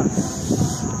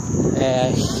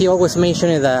he always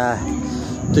mentioned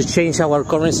to change our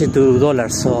currency to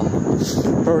dollars. So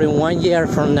probably 1 year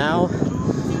from now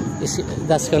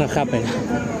that's gonna happen.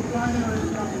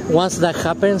 Once that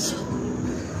happens,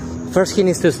 first he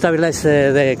needs to stabilize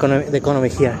the economy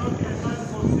here,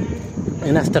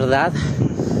 and after that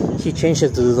he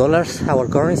changes to the dollars, our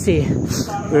currency.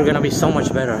 We're gonna be so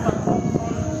much better.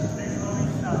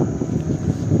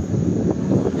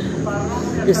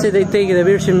 You say they take the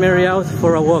Virgin Mary out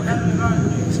for a walk.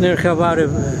 It's never heard about it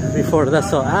before.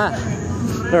 That's all.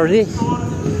 Really?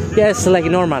 Yeah, it's like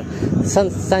normal.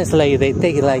 Sometimes like they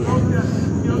take like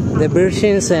the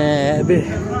Virgin's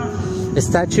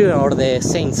statue or the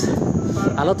saints.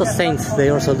 A lot of saints they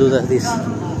also do this,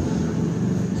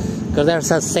 because there are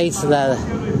some saints that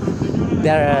they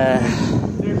are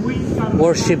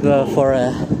worship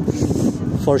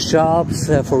for shops,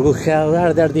 for good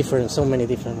health. They're different, so many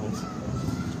different ones.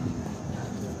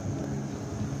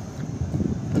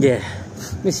 Yeah,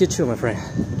 miss you too, my friend.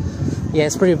 Yeah,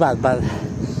 it's pretty bad, but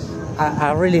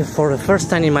I really, for the first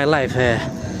time in my life,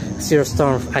 Zero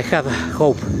Storm, I have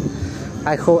hope.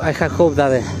 I have hope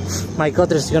that my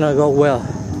country is gonna go well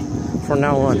from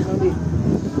now on.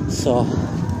 So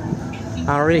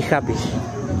I'm really happy,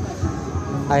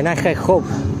 and I have hope.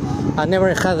 I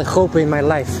never had hope in my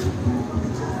life.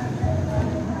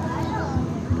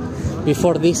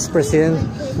 Before this president,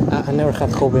 I never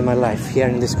had hope in my life here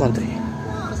in this country.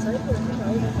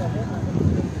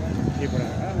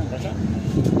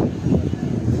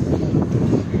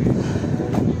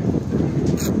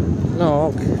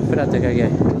 No, espérate que aquí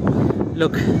hay.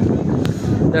 Look,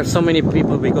 there are so many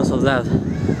people because of that,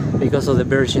 because of the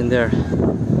Virgin there.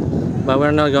 But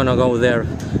we're not gonna go there.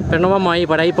 Pero no vamos a ir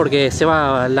para ahí porque se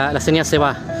va, la señal se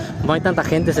va. Como hay tanta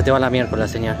gente, se te va la miércoles la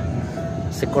señal.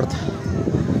 Se corta.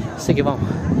 Así que vamos.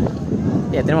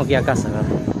 Ya tenemos que ir a casa, ¿verdad?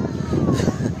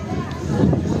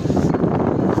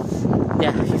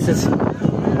 Yeah, he says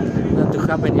not to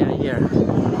happen in a year.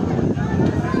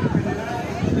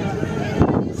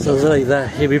 So it's like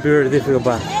that. It will be very difficult,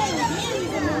 but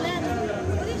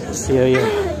see you here.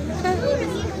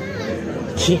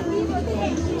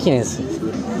 ¿Quién es?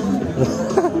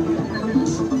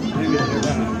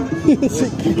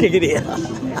 ¿Qué quería? No,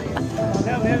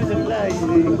 me había temblado y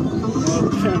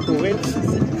juguetes.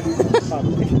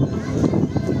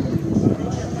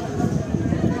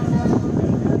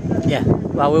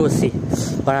 but we will see.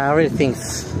 But I really think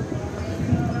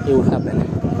it will happen.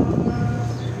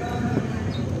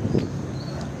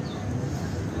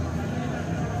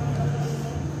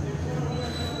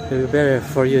 It will be better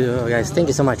for you guys. Thank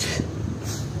you so much.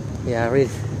 Yeah,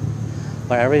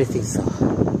 but I really think so.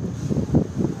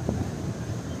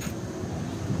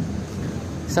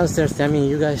 Sounds thirsty. I mean,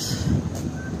 you guys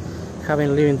have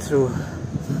been living through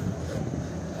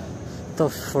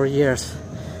tough for years.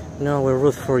 No, we're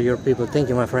root for your people. Thank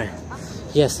you, my friend.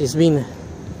 Yes, it's been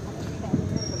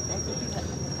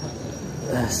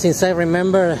since I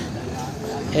remember.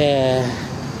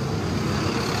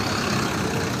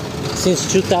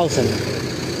 Since 2000,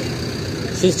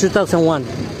 since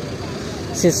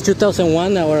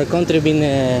 2001, our country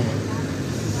been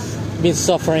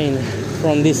suffering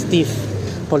from these thief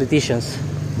politicians.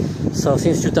 So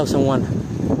since 2001,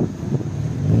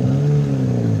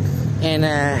 and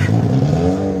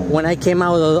when I came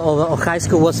out of high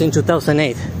school was in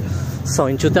 2008. So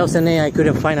in 2008 I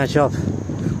couldn't find a job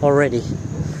already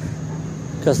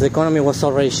because the economy was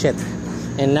already shit,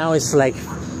 and now it's like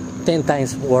 10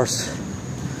 times worse,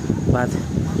 but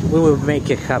we will make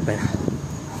it happen.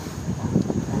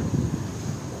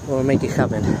 We will make it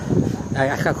happen. I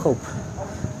have hope.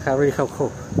 I really have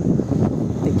hope.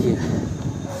 Thank you.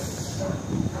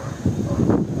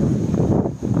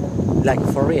 Like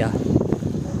for real.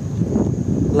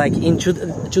 Like in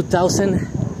 2000,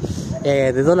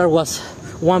 the dollar was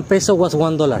 1 peso was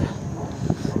 $1.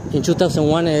 In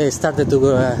 2001, it started to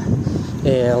go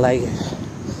like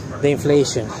the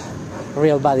inflation.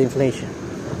 Real bad inflation.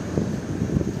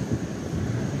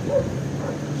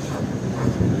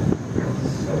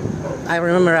 I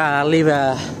remember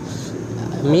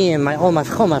me and all my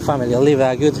family live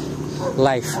a good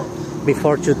life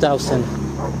before 2000,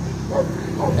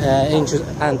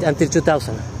 until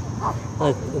 2000,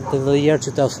 the year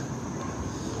 2000.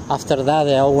 After that,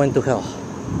 they all went to hell.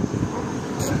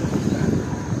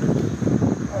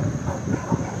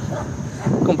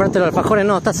 Comprarte los alfajores,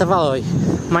 no, está cerrado hoy.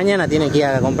 Mañana tiene que ir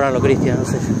a comprarlo, Cristian, no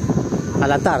sé. A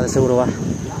la tarde seguro va.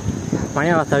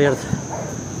 Mañana va a estar abierto.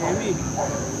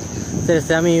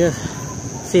 ¿Este amigo?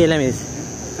 Sí, el Emi dice.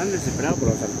 ¿Están desesperados por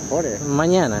los alfajores?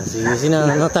 Mañana, si no,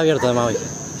 no está abierto además hoy.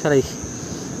 Ya le dije.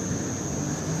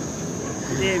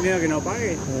 ¿Tiene miedo que no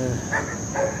pague?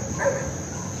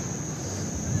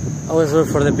 Always work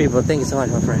for the people. Thank you so much,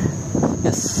 my friend.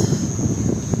 Yes.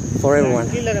 For everyone.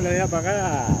 Tranquila que lo voy a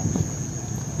pagar.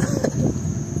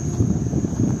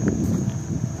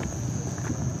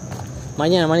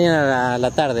 Mañana a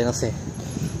la tarde, no sé.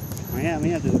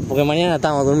 Mañana porque mañana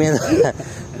estamos durmiendo.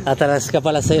 Hasta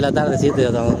capaz las 6 de la tarde, 7 ya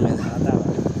estamos durmiendo.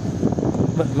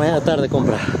 Mañana tarde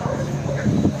compra.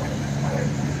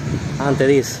 Antes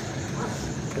 10.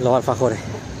 Los alfajores.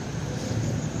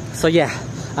 So yeah,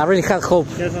 I really had hope.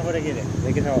 ¿Qué alfajores quiere?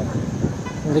 ¿De qué sabor?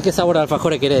 ¿De qué sabor de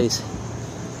alfajores querés? Dice.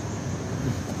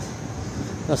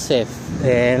 No sé,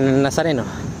 nazareno.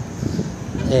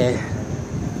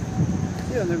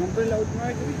 Sí, donde compré la última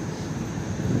vez que vi.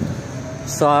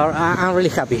 So I'm really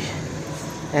happy,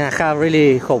 and I have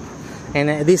really hope.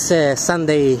 And this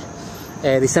Sunday,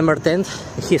 December 10th,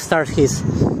 he starts his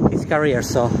career.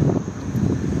 So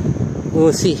we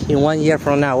will see in 1 year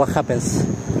from now what happens.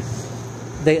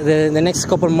 The next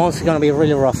couple months is gonna be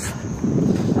really rough.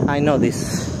 I know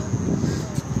this,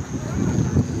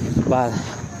 but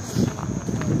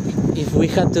if we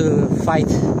had to fight,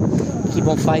 keep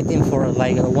on fighting for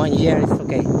like 1 year, it's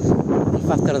okay. If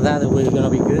after that we're gonna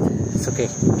be good, it's okay.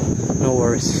 No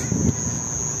worries.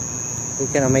 We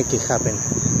can make it happen.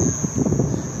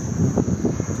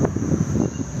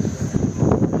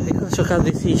 I also have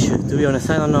this issue, to be honest.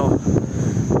 I don't know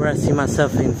where I see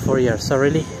myself in 4 years. So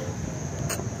really,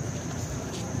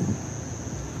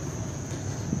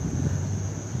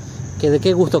 ¿de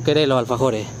qué gusto querés los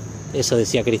alfajores? Eso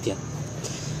decía Cristian.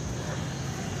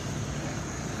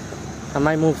 I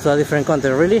might move to a different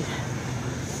country. Really?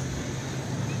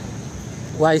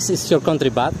 Why is your country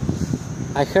bad?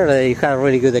 I heard that you have a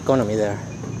really good economy there.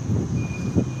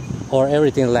 Or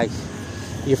everything, like,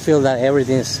 you feel that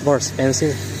everything is more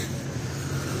expensive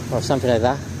or something like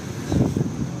that.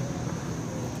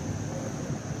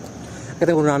 Yo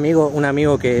tengo un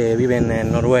amigo que vive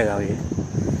en Noruega.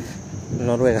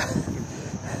 Noruega.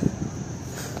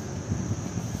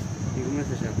 ¿Y cómo es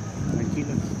allá?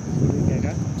 ¿Tranquilo? ¿Que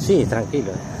acá? Sí,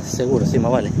 tranquilo, seguro, sí,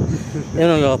 más vale. Es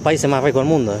uno de los países más ricos del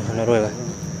mundo, Noruega.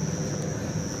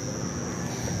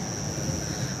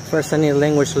 First I need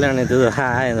language learning to do.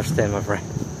 I understand, my friend.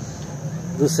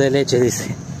 Dulce de leche,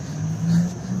 dice.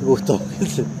 Gusto.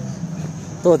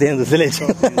 Todo tiene dulce de leche.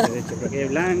 Todo tiene dulce de leche, pero que es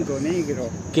blanco, negro.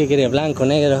 ¿Qué querés? Blanco,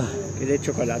 negro. El es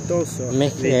chocolatoso,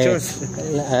 Mezcla, lechoso.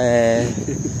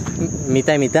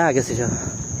 mitad y mitad, qué sé yo.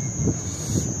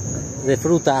 De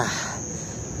fruta.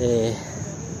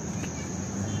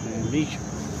 Membrillo.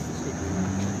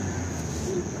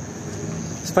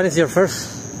 Spanish your first?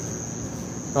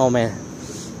 Oh man.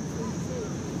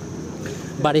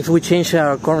 But if we change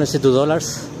our currency to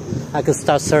dollars, I could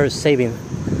start saving.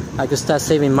 I could start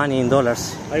saving money in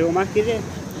dollars. ¿Algo más quiere?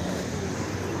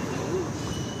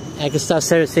 I could start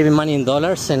saving money in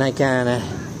dollars, and I can,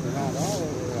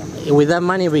 with that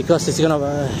money, because it's gonna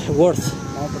worth.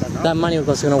 That money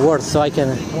was gonna worth, so I can.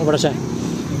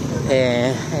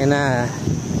 And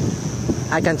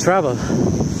I can travel.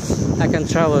 I can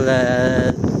travel.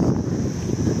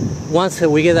 Once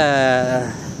we get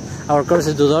our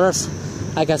currency to dollars,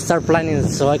 I can start planning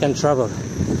so I can travel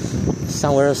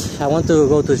somewhere else. I want to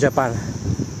go to Japan.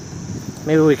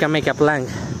 Maybe we can make a plan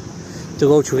to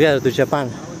go together to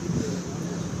Japan.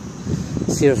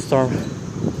 See a storm.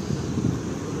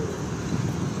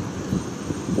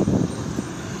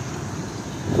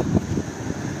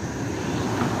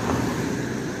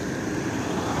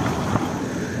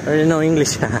 I already know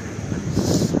English.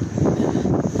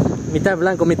 Mitad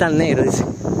blanco, mitad negro, dice.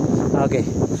 Ah, ok.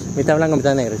 Mitad blanco,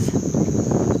 mitad negro, dice.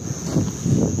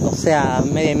 O sea,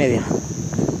 media y media.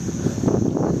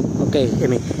 Ok,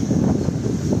 Emi.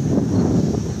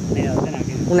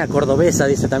 Una cordobesa,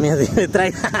 dice también.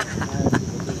 Trae.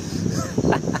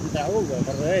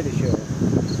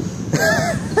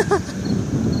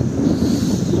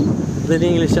 The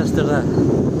English after that.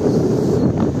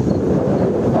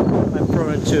 My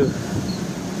problem too.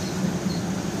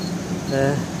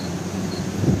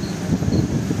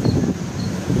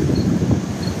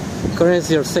 Korean is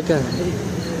your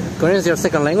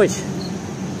second language?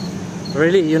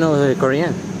 Really? You know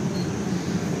Korean?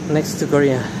 Next to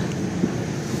Korean.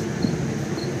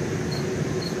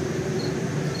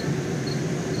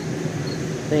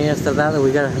 Then after that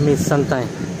we gotta meet sometime.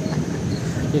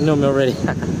 You know me already.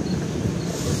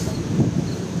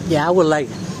 Yeah, I would like,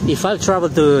 if I travel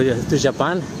to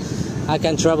Japan, I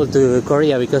can travel to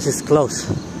Korea because it's close.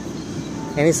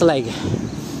 And it's like,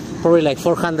 probably like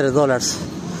 $400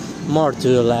 more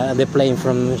to the plane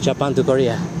from Japan to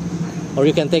Korea. Or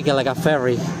you can take like a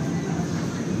ferry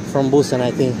from Busan,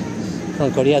 I think.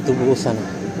 From Korea to Busan.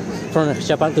 From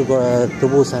Japan to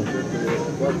Busan.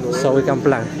 So we can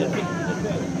plan.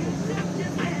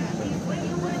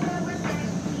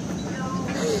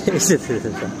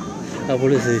 La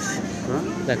policía dice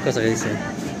las cosas que dice.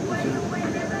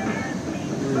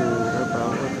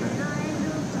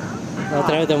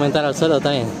 Otra vez te aumentar al suelo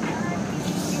también.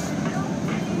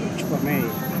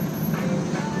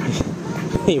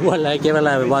 Igual hay que ver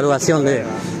la evaluación del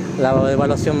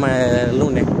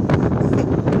lunes.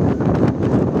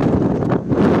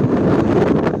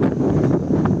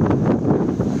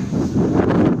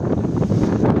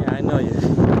 Yeah, I know you.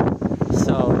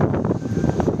 So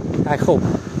I hope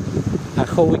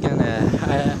we can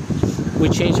we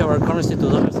change our currency to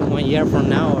dollars in 1 year from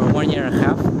now, or 1 year and a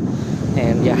half,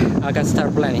 and yeah, I can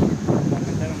start planning.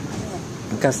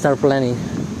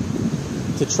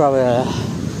 To travel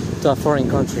to a foreign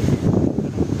country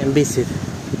and visit.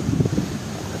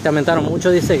 Te aumentaron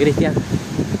mucho, dice Cristian.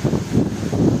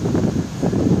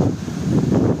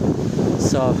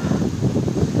 So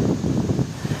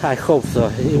I hope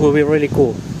so. It will be really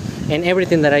cool. And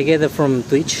everything that I get from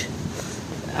Twitch,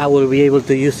 I will be able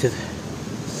to use it.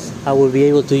 I will be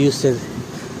able to use it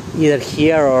either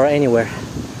here or anywhere,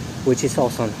 which is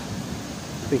awesome,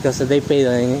 because they pay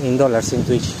in dollars in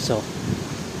Twitch. So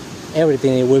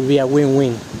everything, it will be a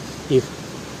win-win. If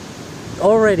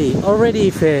already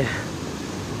if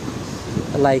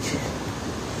like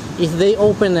if they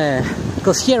open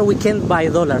because here we can't buy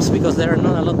dollars because there are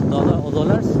not a lot of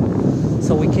dollars,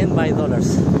 so we can't buy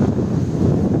dollars.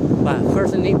 But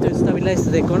first we need to stabilize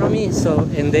the economy, so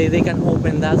and they can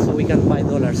open that so we can buy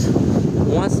dollars.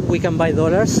 Once we can buy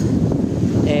dollars,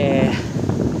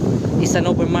 it's an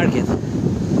open market.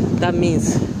 That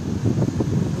means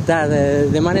that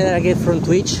the money that I get from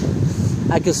Twitch,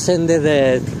 I could send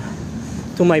it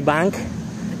to my bank,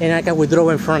 and I can withdraw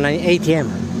it from an ATM,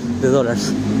 the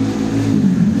dollars.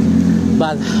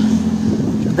 But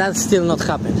that's still not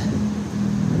happened.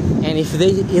 And if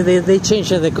they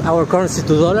change our currency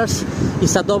to dollars,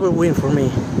 it's a double win for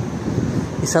me.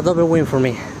 It's a double win for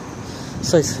me.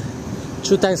 So it's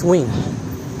 2 times win.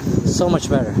 So much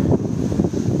better.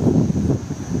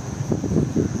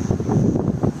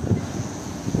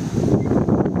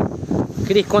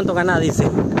 Chris, ¿cuánto ganás? Dice.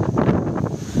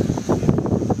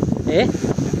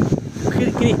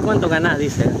 Chris, ¿cuánto ganás?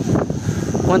 Dice.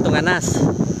 ¿Cuánto ganás?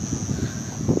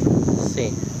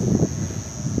 Sí.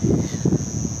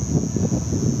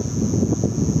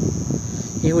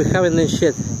 If we haven't done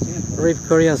shit, rip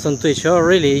Koreans on Twitch. Oh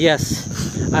really? Yes,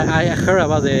 I heard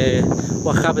about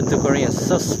what happened to Koreans.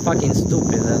 So fucking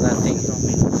stupid that thing.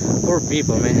 Poor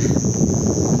people, man.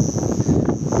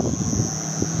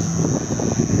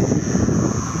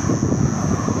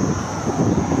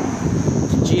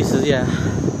 Jesus, yeah.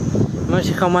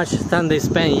 Imagine how much time they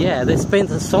spend. Yeah, they spend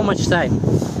so much time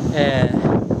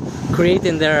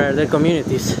creating their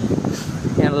communities,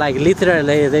 and like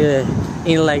literally they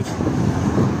in like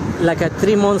a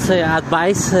 3 months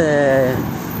advice.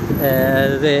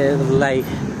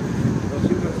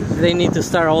 They need to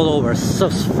start all over. So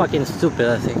fucking stupid,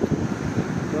 I think.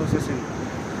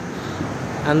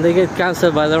 And they get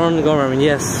cancelled by their own government.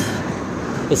 Yes,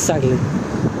 exactly.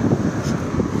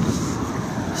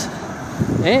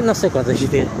 No sé cuánto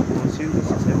dijiste.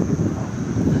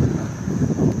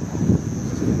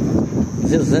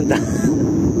 260.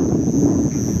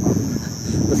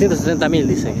 260.000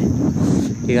 dice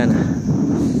que gana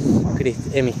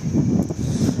Emi.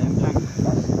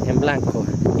 En blanco.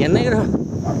 ¿Y en negro?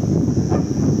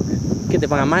 ¿Qué te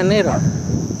pagan más en negro? No,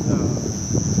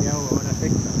 si hago horas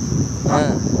extra.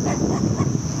 Ah.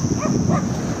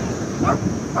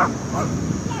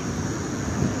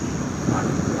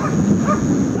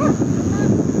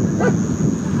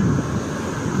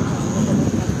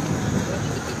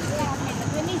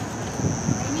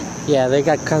 Yeah, they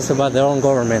got cancelled by their own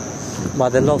government, by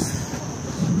the laws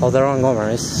of their own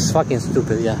government. It's fucking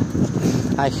stupid, yeah.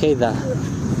 I hate that.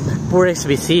 Poor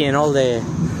SBC and all the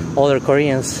other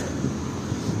Koreans.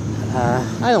 I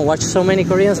don't watch so many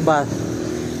Koreans, but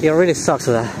it really sucks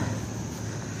that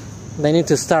they need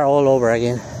to start all over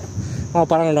again. Vamos a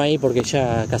pararnos ahí porque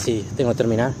ya casi tengo que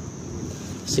terminar.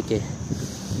 Así que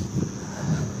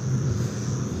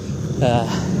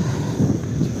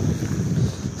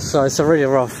so it's really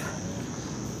rough.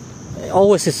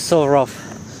 Always is so rough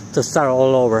to start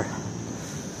all over,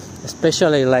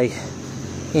 especially like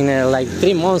in like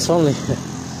 3 months only.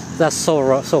 That's so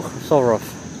rough, so rough.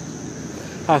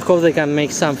 I hope they can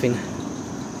make something,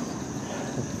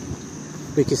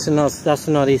 because that's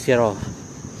not easy at all.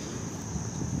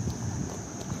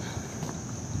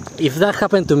 If that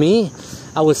happened to me,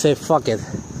 I would say fuck it.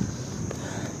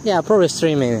 Yeah, probably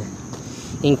stream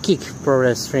in Kick,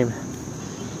 probably stream.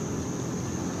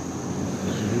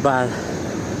 But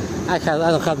I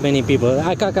don't have many people.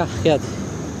 I yet.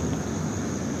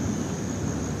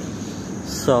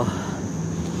 So,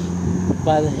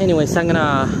 but anyways, vamos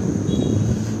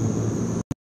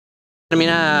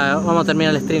a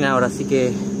terminar el stream ahora, así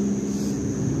que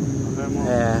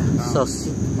so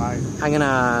I'm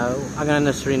gonna end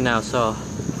the stream now. So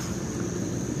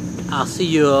I'll see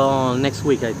you on next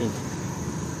week. I think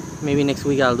maybe next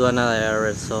week I'll do another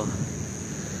error. So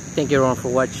thank you everyone for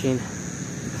watching.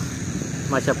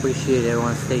 Much appreciated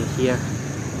everyone staying here.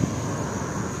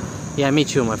 Yeah, me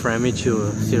too, my friend. Me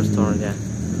too, Zero Storm. Yeah,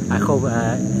 I hope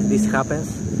this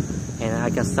happens and I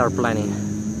can start planning.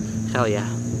 Hell yeah.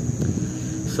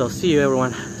 So see you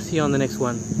everyone. See you on the next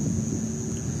one.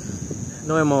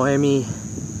 Nos vemos, Emi.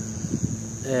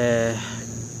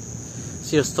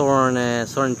 Zero Storm,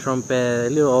 Soren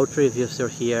Trumpet, Little Outry if you're still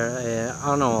here. I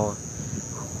don't know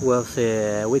who else.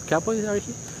 With Cowboys are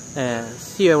here.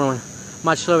 See you everyone.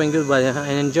 Much love and goodbye,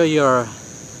 and enjoy your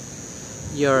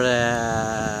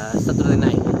Saturday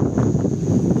night,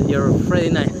 your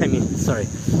Friday night. I mean, sorry.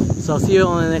 So see you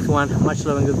on the next one. Much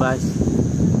love and goodbyes.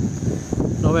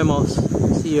 Nos vemos.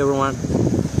 See you everyone.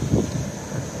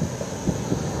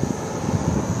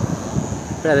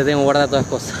 Espérate, tengo que guardar todas las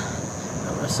cosas.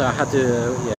 So I have to.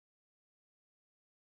 Yeah.